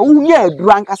na se wo ye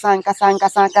aduru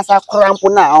ankasa krampo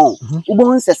na ho wo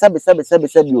bo nse sebe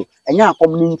o enya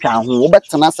akom ni ntwa ho wo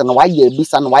betena se na waye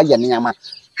abisa na waye ne yama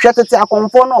hwetete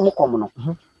akomfo na omokom no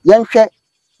yenhwe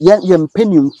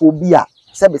yempanimfo bi a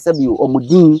sebe o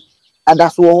omudin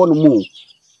adaso ho no mu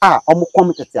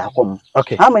omokom tete akom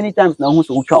how many times na hu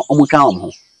so wo twa omutwa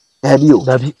ho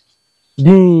dabi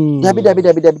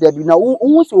Dabi na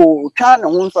wo so twa ne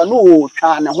ho so no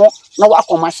twa ne ho na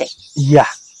wakoma hye ya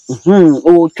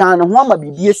o twa ne ho ama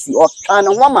bibi esi o twa ne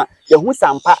ho ama ye hu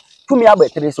sampa tumi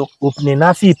abetere so opne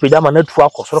na si pejama na tu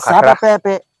akosoro kakra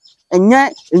pepe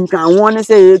enye ntwanwo ne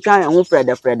se ye twa ye ho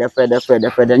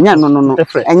frede nya no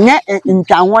enye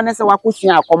ntwanwo ne se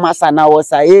wakosua akoma sa na wo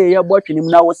sa ye botwenim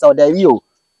na wo sa da wi o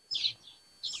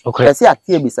okay kasi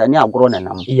atie bisa ni agoro na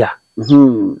nam ya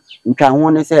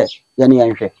ntwanwo ne se ye ne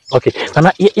yenhwe okay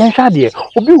na yenhwa de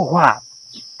obi ho a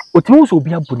otimi so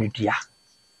obi abonedua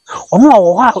omo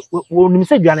wo ho a wonim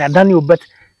se duane adane obet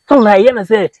so na ye na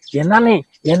se ye nane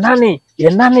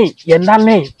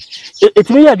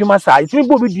etimi ya adwuma sa etimi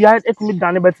bo bi dua etimi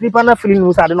dane bet nipa na feeling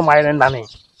no sa de no ma ye nane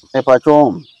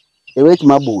epacho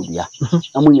ewetima bo dua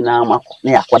amunyina amako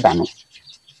na yakodane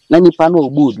na nipa na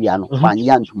ogbo dua no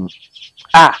kwanya ntum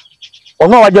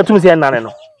ono waje tum se nane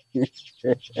no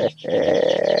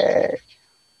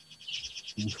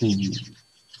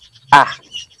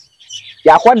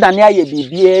yakodane aye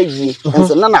bibie yi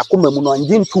enso na nakoma mu no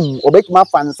njintum obetima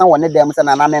fansa wone dem se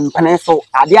na na mempene so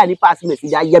ade a nipa ase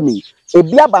mesi ya me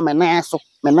ebi aba menan so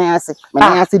menan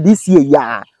ase this year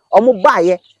ya omo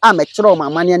baaye a me kire o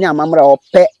mamane ne amamra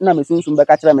ope na mesunsun be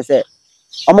ka kire me se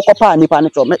omo kopa nipa ne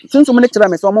cho sunsun ne kire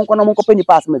me se omo nkono omo kopa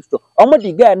nipa ase me cho omo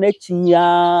di ga na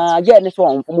chinya ga ne so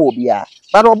onfom obi a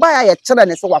but obaya ye kire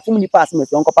ne se wafom nipa ase me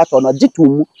se onkopa cho no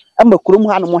gitum ama kurom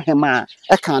ha no mo hema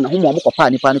e kan na ho mo kopa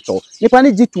nipa ne cho nipa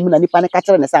ne gitum na nipa ne ka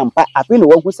kire ne sampa afi ne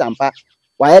wahu sampa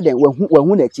waye den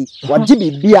wahu na chi waji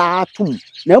bibia tum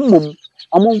na mmom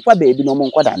omo mfa beebi no omo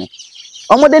nkodane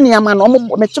omo de niama no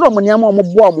omo me kire omo niama omo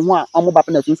bo omo ho a omo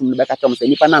bapa na sunsun be ka kire mo se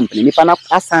nipa na mpene nipa na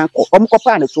asan ko omo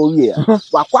kopa ne so wie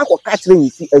wakwa ka kire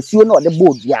nsi asuo na ode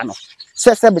bo odua no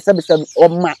sebe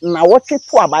oma na wotwe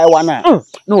to abai wa na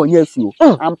onye asuo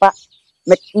ampa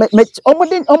me omo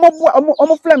de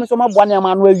omo flame so omo bo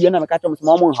niama no awie na me ka kire mo se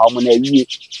omo nha omo na awie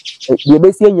de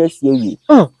be si anya si awie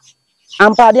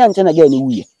ampa de anche na ga ni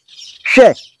wie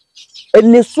hwe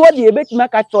eni so de ebetima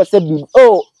ka kire se bi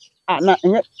na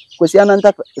enye kwesi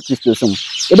ananta Kristo som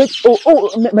ebe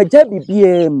meja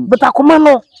bibie betakoma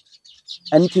no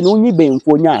anti no nyi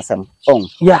benfo nya asem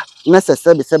ya na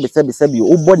sebe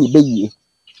obo ni beyie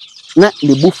na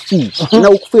le bofu na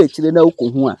okufa ekire na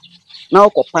okohu a na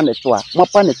okopa ne to a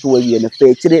mopa ne to awie ne fa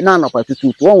ekire na anopa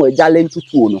tututu won we jale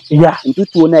ntutuo no ya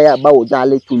ntutuo na ya ba wo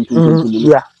jale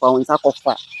tuntuntuntu ya fa won sa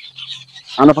kofa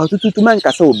anopa tututu man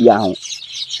kasa obi ahụ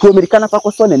to Americana fa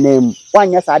ko so ne nam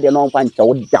wanya sa de no mfa ncha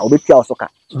wo da obetua osoka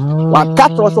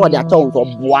wakatro so de acha onso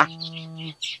boa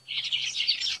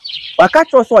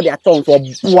wakatro so de acha onso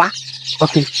boa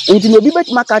okay enti no bi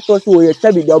betima katro so ye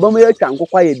tabi de obama ye twa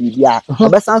nkokwa ye bibia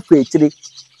obesan fa ekire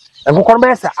nkokwa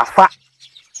be se afa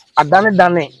adane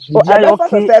dane bibia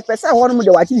okay pesa hono mu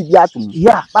de wachi bibia atum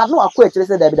ya ba no akọ ekire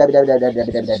se dabi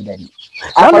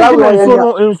akala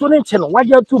wo enso ne nche no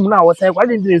waje atum na wo sai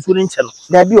waje ndine enso ne nche no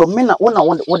dabi o me na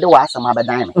wo de wa asama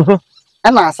bedan me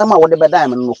ana asama wo de bedan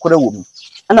me no kora wo mu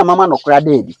ana mama no kora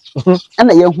dedi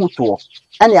ana ye hu to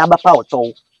ana ya bapa wo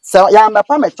to so ya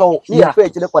bapa me to ni ya fa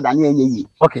ekire koda na enye yi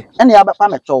okay ana ya bapa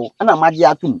me to ana maji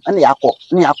atum ana ya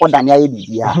akọ dane aye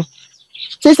bibia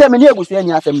se me ni egusi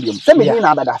anya asem biom se me ni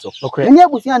na abada so ni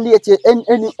egusi ande eche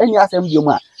eni asem biom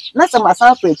a na se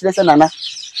masan fa ekire se nana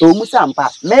o musa mpa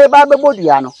me ba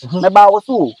bebodua no me ba wo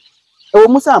so o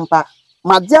musa mpa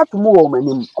maji atum wo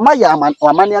manim o ma ya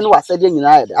amane no wasade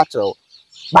nyina ya akere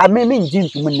ba me nji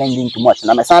ntum na nji ntum o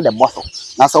na me san de boso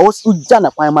na so wo ja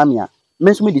na kwan ma me a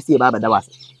me nso me de sie ba abada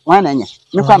wase wan na nya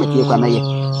me kwa me tie kwa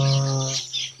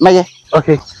meye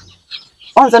okay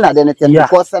on say na de netem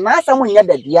because na asem nya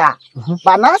de dia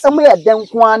ba na asem ye de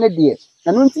nko an de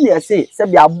na no ntini ese se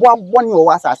bia boabo ne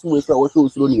wo asase we so wo so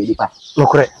usuro ne edipa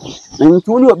okre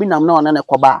ntu ni obi nam na ona ne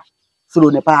koba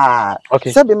suro ne pa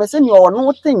se be me se ni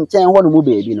ono te nchen ho no mu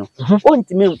beebi no o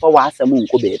ntimi mfa wa asem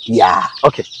nko beebi ya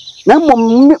okay na mo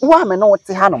wa me no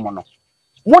te ha no mo no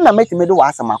wo na metime de wa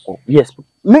asem akọ yes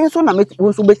me so na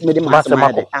metime so betime de ma asem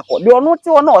akọ de ono te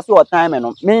ono o se o time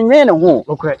no me nwe ne ho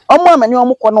okre omo amani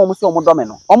omo kọ na omo se omo do me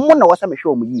no omo na wo se me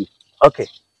hwe omo yi okay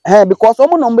because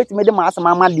omo no betime de ma asem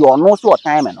ama de ono so o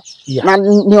time no na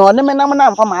ni one me na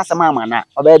na mfa ma asem ama na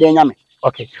obe de nya me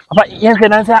okay papa yen hwe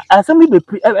na say asem bi be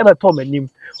to manim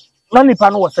na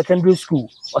nipa no was secondary school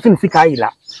o se ni sika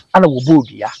ayila ana wo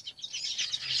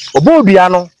bodua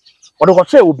no wo de ko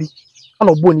che obi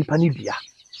ana obo nipa ni bia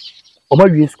o ma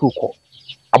wie school ko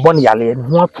abon yale ne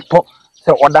ho atotọ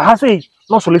se oda ha sei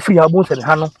no so le free abon se ne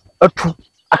ha no atu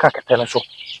aka kete ne so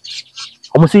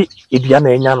o mo si ebia na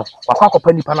enya no wakwa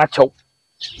akopa nipa na chew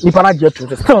nipa na je atu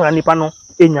se still na nipa no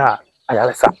enya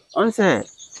ayalesa on se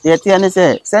Yet any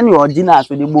say, send your dinner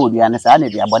to the board, and say, I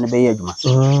be a bonny bay.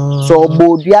 So,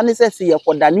 Bodiana says, see,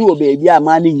 for the new baby, a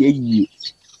man in ye.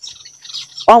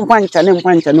 On punch and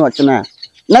punch and watch now.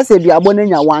 Na se bia bone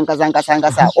nya wanka zanka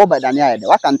sanka sa obada ne ayede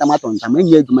waka ntamato ntama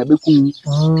nya adwuma beku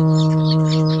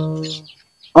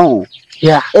oh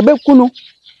yeah ebeku no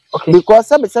okay because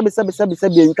sabi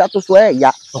ntwa to so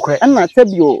ya okay na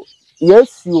sabi o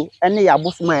yesuo ene ya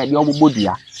bosoma ya de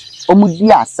omobodua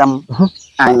omudi asam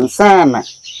ansana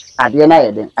ade na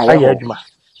ayede aye adwuma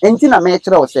enti na me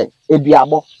kire o se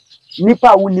eduabo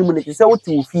nipa wonim ne se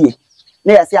wote ofie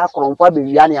na yase akoronfo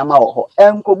abewia ne ama wo ho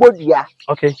enkobodua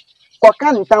okay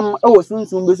Koka ntam e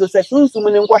sunsun be so se sunsun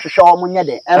ne nkwo hwehwe omunye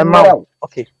de emrew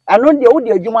okay anu de wo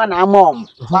de adwuma na amom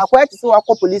ma kwa ti so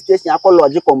akọ police station akọ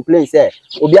lodge complaint say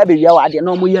obi abewia wa de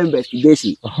na omo ye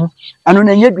investigation anu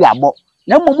na nye duabo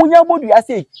na momunya bodua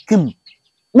say kim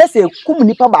na say kum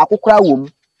nipa ba akokora wom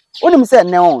onim say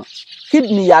ne on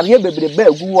kidney yare bebrebe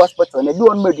agu hospital na bi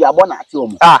on ma duabo na ate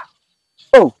om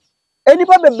oh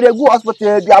enipa bebrebe agu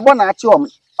hospital duabo na ate om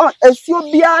esio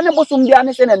bia ne bosom bia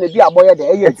ne se na duabo ye de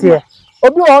eye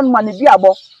obi on ma ne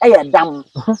duabo eye dam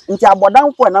nti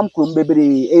abodamfo nam krom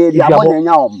bebre duabo na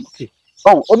nya om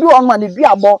obi on ma ne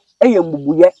duabo eye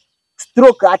mbubuye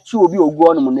stroke achi obi ogu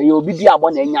onum na ye obi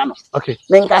duabo na nya no okay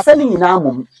me nkasa ni nyina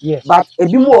amom but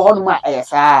ebi mu honum a eye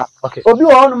saa obi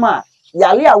honum a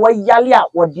yale a wa yale a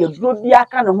wo de duro bia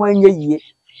ka ne ho anya yie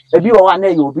ebi wo na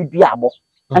ye obi duabo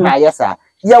na aye saa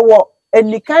ye wo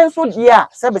enikan so dia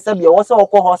sebe wo se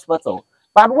okọ hospital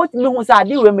but what me hu say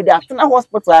dey we me dey atena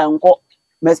hospital anko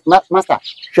master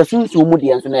hwesunsu mu de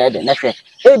enso na yede na hwe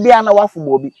e bia na wafom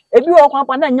obi ebi wo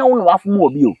kwampa na nya wo na wafom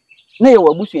obi o na ye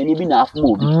wabusuani bi na afom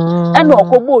obi e na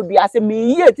okọbo obi ase me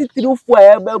yie titirufo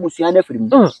a ba abusuani afirim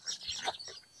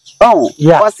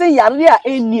o se yare a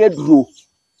eni aduro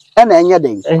e na enye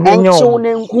den enchew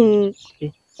ne nkun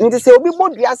nti se obi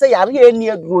bodua se yare eni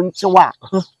aduro nchewa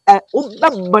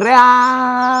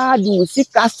obabra di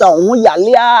sika sa ho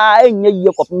yale a enye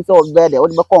ye kopin se obede o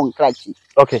de be kon cracky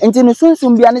okay nti no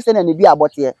sunsun bia ne se na ne bi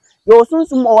abote yo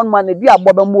sunsun on ma ne bi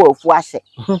abobe mo afu ahye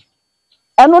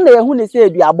eno na ehu ne se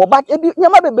edu aboba ebi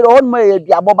nyama bebere on ma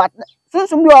edu aboba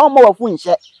sunsun bi on ma wafu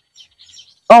nhye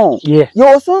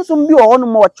yo sunsun bi on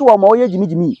ma wache wo ma oye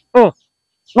jimijimi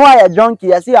no aye junkie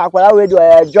yesi akwara we do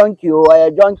aye junkie o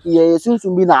aye junkie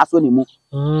sunsun bi na aso ne mu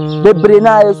bebere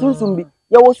na aye sunsun bi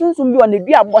ye wo sunsun bi on ne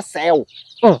du abo sew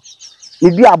ne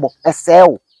du abo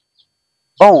esew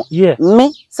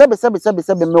me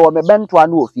sebe me wo me bentoa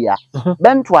no ofia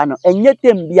bentoa no enye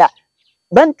tembia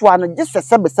bentoa no gise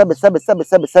sebe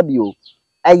o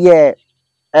aye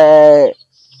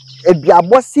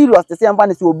eduabo serious te se amfa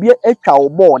ne se obi atwa wo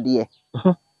board ye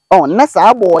na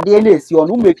sa board ye na esi on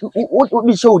wo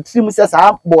bi show trim se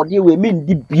sa board ye we me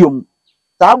ndi biom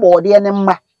sa board ye ne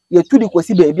mma ye tudi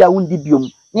kosi ba bia wo ndi biom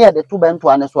ne ye de to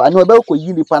bentoa ne so ane oba ko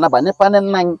yiri pa na ba ne pa ne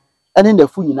nan ene na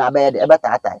fu nyina ba ye de ebe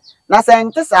taatai na se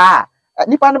nte sa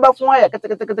nipa no ba fun aye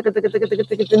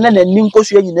kete na ni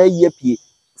nkosu nyina yi apie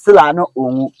sila no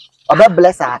onwu oba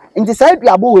blessa nti say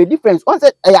duabo we difference on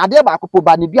say ade ba akopọ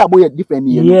ba ne duabo ye different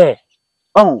ye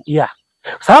yeah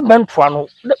sa bentoa no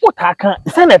o ta kan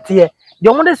senate ye de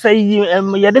mo de say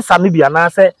ye de same bia na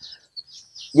say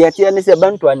ye tie ne say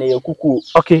bentoa na ye kuku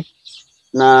okay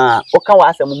na o ka wa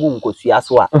asem mu nkosua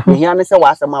so a ehia ne say wa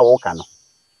asem a wo ka no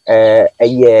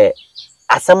eye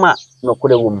asema no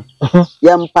kure wom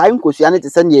ye mpa nkosua ne te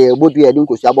se ne ye bodu ye de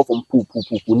nkosua bofom pu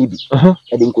ni bi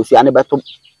ye de nkosua ne beto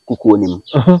kukuo nim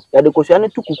ye de nkosua ne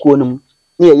tu kukuo nim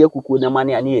ne ye kukuo na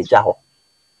mane ane ye gya ho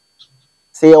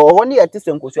se ye ho ne ye te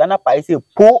se nkosua na pai se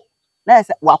po na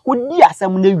se wakodi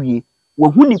asem na wie wo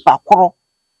hu nipa koro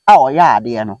a o ya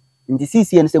ade no nti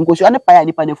sisi ne se nkosua ne pai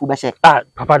nipa na fu be hye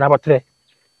papa na botre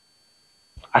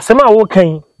asem a wo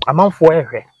kan amanfo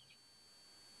ehwe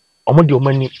omo de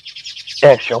omani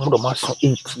ehwe omo do maso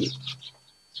etie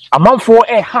amanfo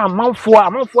ha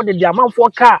amanfo de amanfo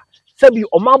ka sabi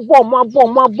omabo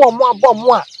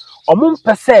a omo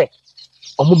mpese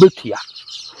omo betua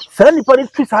sa nipa ni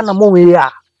twisa na mo we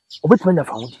a obetuma nya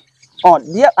fawo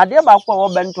di ade ba kwa wo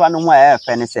bento anu ho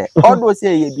efe ne se odo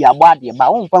se ye bi abo ade ba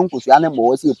wo mfa nkosua ne bo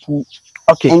wo se pu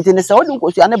okay enti ne se wo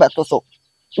nkosua ne beto so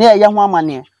ne ye ho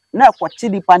amane na kwachi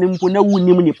nipa ne mpo na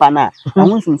wunim nipa na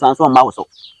ho nsunsan so ma wo so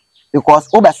because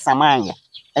oba saman ye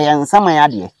nsaman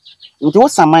ade nti wo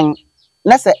saman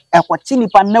na se ekwachi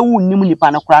nipa na wunim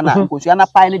nipa na kura na nkosua na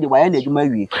pai ne de waye na adwuma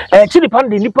wie chi nipa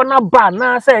de nipa na ba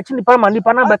na se chi nipa ma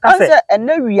nipa na beka se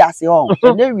ena wiase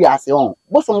on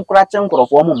bosom kura chen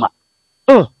nkorofo mo ma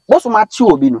bosom achi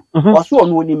obi no oso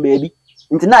onu oni mebi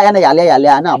nti na ya na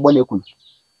yale na abọ na ekunu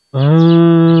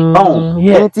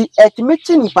Enti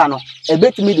etimichi nipa no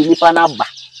ebetimi di nipa na ba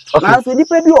na so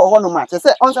nipa bi o ho no ma se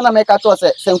onse na meka to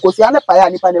se senkosua ne pa ya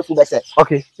nipa na fu be se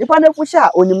nipa na fu sha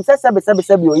onim se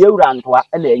sebe o yewura ntoa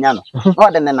e na enya no na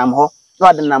ode ne nam ho na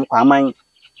ode nam kwa aman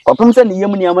kopum se ne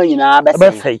yem niama nyina be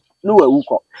se no wa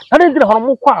wuko na de dire ho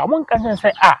mo kwa mo nka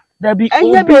se da bi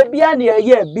enya bebia na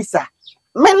ye bisa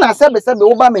me na sebe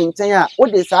wo ba me nchen a wo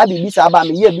de sa bibisa ba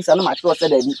me ye bisa no ma tro se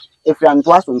da bi efira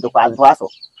ntoa so ntokwa ntoa so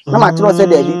na ma tro se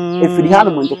da bi efiri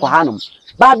hanum ntokwa hanum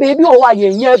ba bebi o wa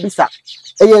ye nya bisa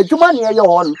eye djuma ne ye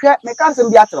ho no hwe me kan sem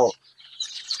bi atro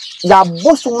ya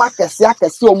bosu makese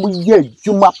akese o mu ye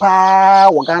djuma pa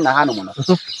wo Ghana hanum no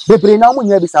bebre na mo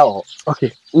nya bisa ho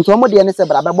nti o mo de ne se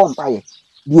bra be bom paye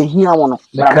de hia wo no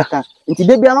bra ka nti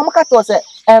de bia no mo ka to se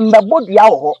embe bodua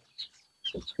ho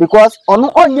because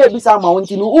onu onye bisa ma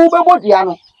wonti no u be bodua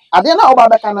no ade na oba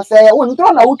be ka na se wo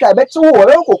ntro na wutwa be chi wo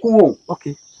we koku wo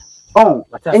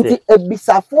nti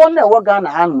ebisafo na wo Ghana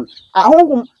hanum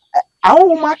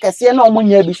ahụhụ akese na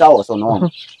omunye ebisa oso no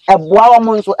eboa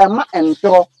wo nso ema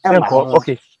entro ema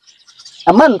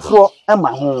ema ntro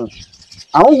ema ho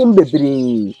ahụhụ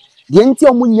bebre die nti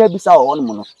omunye ebisa wo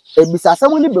no ebisa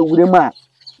asem ni bewure mu a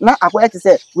na akoya ti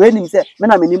se we nim se me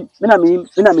na menim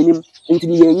nti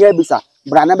ni ye nya ebisa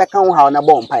bra na be kan ho ha na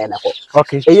bo mpa ye na ko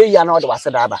eye ya na ode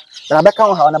wase da ba bra be kan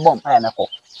ho ha na bo mpa ye na ko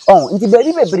nti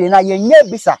bebre na ye nya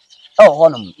ebisa ho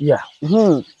no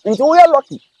nti wo ye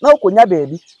lucky na okonya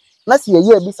bebi na si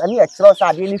ye ebisa na ye kire so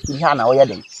ade ni fi ha na wo ye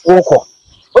den woko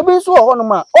obi nso ho no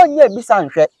ma onye ebisa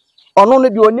nhwe ono no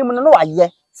bi onim no wa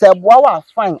ye se boa wa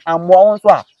fine ammo won so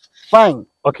a fine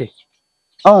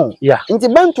nti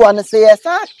bento an se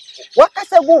yesa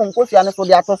wakase go nkosua ne so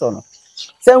de atoso no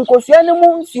se nkosua ne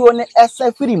mu nsuo ne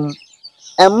esa firim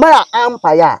emma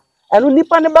ampa ya enu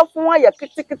nipa ne bafo aye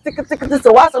kitikiti se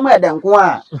wasam ya den ko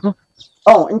a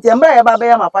nti emma ya ba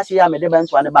ya mafashi ya me de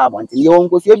bento an ba abon nti ye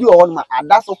nkosua bi o no ma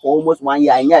adaso for almost 1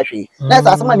 year anya hwe na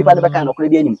sa asema nipa ne be kan no kore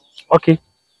bi anim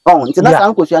nti na sa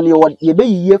nkosua ne ye be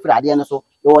yiye frade ne so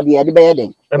ye de ye de be ye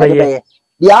den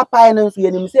the apa no so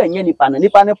yenim se anya nipa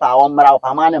ne pa wo mra wo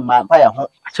pama ne ma pa ye ho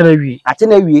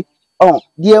achena wi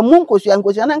the mu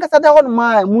nkosua na nkasa da ho no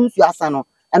ma mu nsu asa no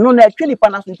eno na atwe nipa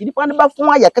na so nipa ne ba fon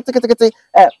aye ketekete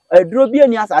duro bi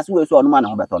ani asase we so no ma na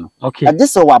ho beto no ade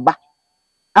se waba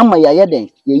ama ye den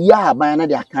ye yi ahaban na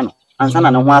de aka no ansa na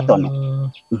ne ho ato no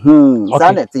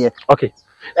sa na tie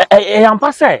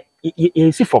yampa se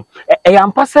ye si fom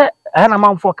yampa se na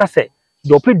manfo ka se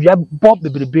do pedua bob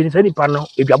bebrebe ni se nipa no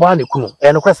eduabo ha ne kunu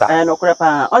no kwesa no kure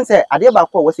pa on se ade ba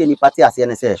ko wo se nipa ti ase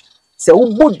ne se wo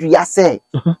bodua se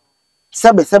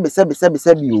sebe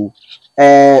o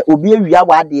obi awia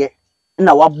wa ade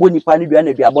na wabo nipa ne dua na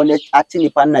eduabo na ati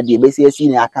nipa na de be se asi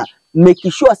ne aka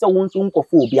make sure se won so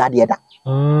nkofo obi ade da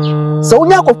so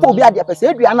wonya nkofo obi ade pese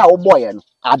edua na wo boye no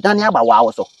adane aba wa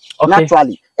wo so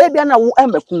naturally ebia na wo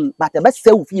emekun but be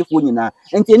se wo fiefo nyina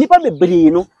enti nipa bebre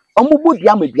no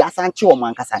omubudua medua sanche o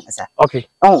mankasa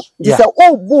dise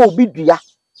o bo obi dua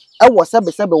e wo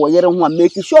sebe wo yere ho a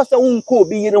make sure se won ko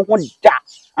obi yere ho da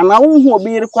ana won ho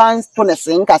obi yere kwan to ne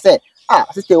senka se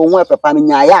sister won ho pepa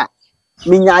minyaya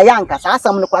nkasa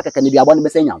asam ne kwa akaka ne biabo ne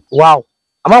bese nyam wow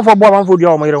amanfo bo amanfo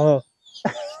dua o mo yere ho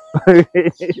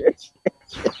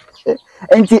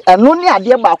enti eno ne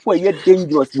ade ba ko ye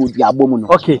dangerous wo duabo mu no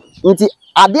nti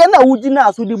ade na wuji na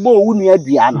aso di bo wu nu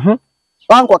adua no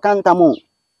wanko kanta mo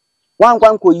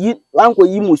wanko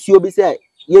yi musio bi se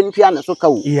ye ntua ne so ka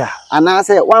wo ana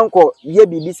se wanko ye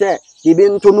bibi se bibi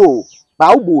nto no ba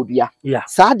wo bodua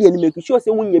sa de ne make sure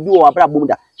se wunya bi wo abra bom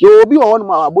da ye obi wo no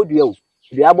ma abodua wo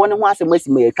dua bo ne ho asem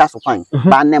asima ye twa so fan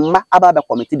ba ne mma aba be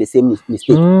commit the same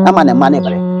mistake ama ne mma ne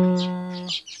bre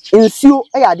nsio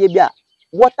ya de bi a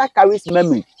water carries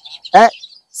memory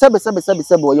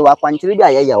sebe wo ye wa kwankire bi a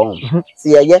ye wo se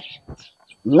ye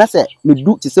na se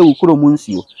medu ti se wukuro mu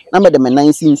nsuo na me de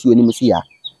menan si nsuo ni musi ya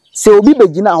se obi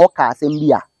begina ho ka asem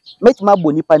bi a metima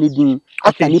boni pa ne din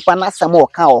aka nipa na asem o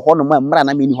ka ho no mra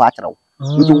na me ni ho akyerɛw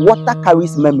the water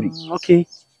carries memory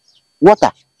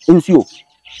water nsuo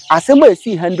asem a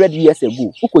si 100 years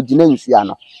ago ukogina nsuo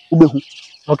no ubehu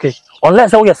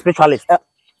unless we are spiritualist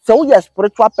so we are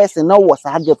spiritual person na was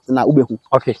a gift na ubehu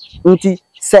nti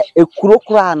se ekuro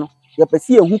kura no ye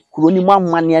pese ehu kuro ni mu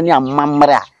amane ne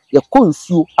amamra ye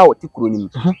konsuo a woti kuro ni mu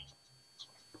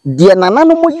de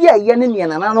nanano mo ye ne ne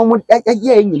nanano mo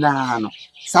ye nyina no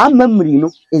sa memory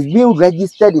no is being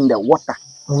registered in the water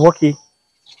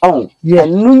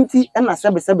nunti na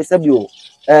sebe o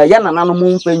ya nanano mo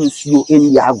mfa nsuo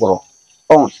eni agoro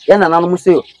ya nanano mo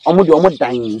se omo de omo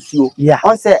dan nsuo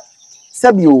on se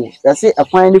sebe o ya se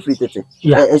akwan ne fritete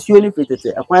esuo ne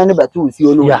fritete akwan ne batu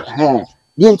nsuo no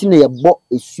die nti na ye bo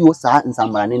esuo saa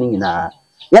nsambrane ne nyina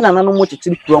ya na nanu mo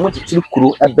chichiri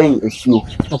kuro eben esuo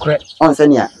okay on se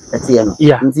nia ete no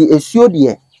nti esuo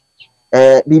de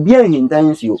bibia hintan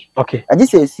nsuo okay age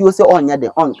se esuo se onya de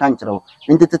on kan kyerɛw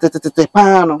nti tete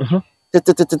paano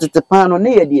tete paano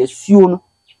ne ye de esuo no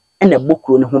ene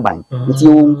bokuro ne ho ban nti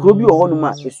wo nkuro bi wo hɔ no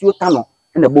ma esuo ta no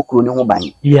ene bokuro ne ho ban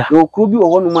wo nkuro bi wo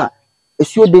hɔ no ma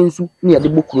esuo densu ne ye de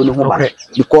bokuro ne ho ban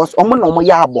because omo na omo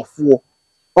ya abofo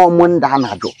omo nda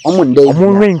anajo omo nda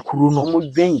omo wen nkuro no omo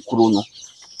dwen nkuro no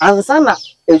ansa na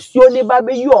esuo ne ba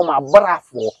be yi omo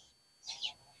abrafo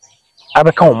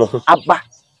abeka omo ho aba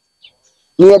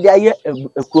ne ye de aye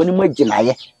ekuro ne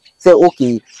maginaye say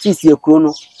okay sisi ekuro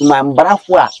no ma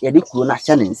mbrafo a ye de kuro na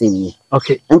hye ne nsenyi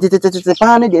okay nti tete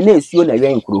pa ne de na esuo na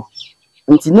wen nkuro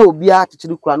nti na obi a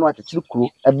chichiri kuro no a chichiri kuro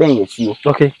eben esuo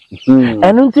okay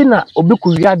enu nti na obi ku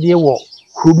wiade wo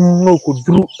kuro no ko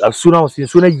duru asu na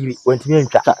osinso na yiri wantimi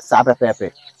ntwa sa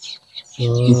pepepe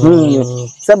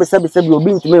sabe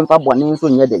obi ntimi mfa bone nso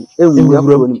nye den enwura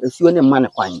kuro no esuo ne ma ne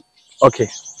kwan okay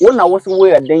wona wo so wo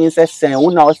ya den sesen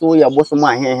wona wo so wo ya boso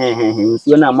ma he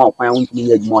esuo na ma kwan ntimi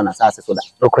ya adwuma na sa so da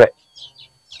okay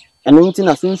enu nti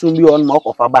na sunsun bi on ma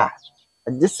okofa ba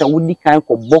ade se wodi kan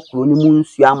ko bokuro ni mu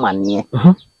nsuo amane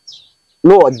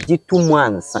no ogi tumu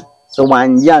ansa so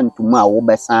wanja ntuma a wo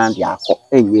besan de akọ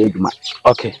enye adwuma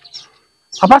okay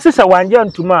papa se wanja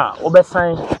ntuma a wo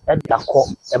besan de akọ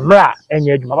emra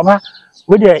enye adwuma papa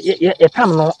we de ye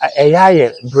tam no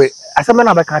eyaye bre asem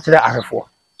na be ka kire ahwefo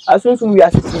asunsun wi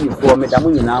asisi fo me da mo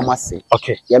nyina amase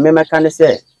okay ye memeka ne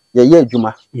se ye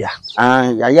adwuma yeah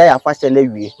ya fa hye na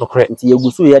wie nti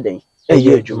yegusu ye den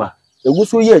eye adwuma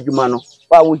yegusu ye adwuma no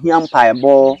wa wo hia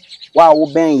mpaebo wa wo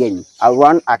ben yen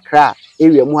around Accra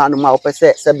area mu hanu ma wo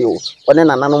pese sebe wo one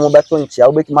nanano mo beto nchia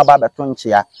wo betima ba beto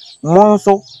nchia mo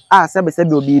nso a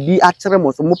sebe obibi a kire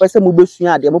mo so mo pese mo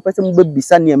besua ade mo pese mo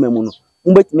bebisa ne amamu no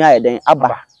mo betimi ayeden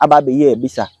aba be ye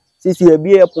ebisa sisi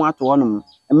ebi epon ato honum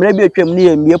emre bi atwam ne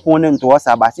emie pon ne nto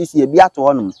wasa ba sisi ebi ato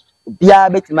honum bia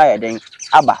betimi ayeden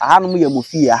aba hanum ye mo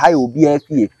fie ha ye obi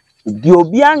afie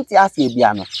obi anti ase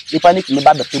bia no nipa ne kimi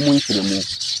ba bepemu nchiremu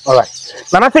alright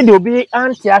na na say de obi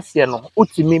anti ase no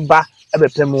utimi ba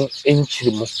ebepemu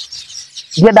nchiremu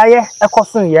ye daye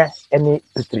ekoso ye ene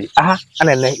petri aha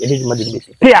ana ne ye djuma de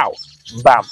besi piao bam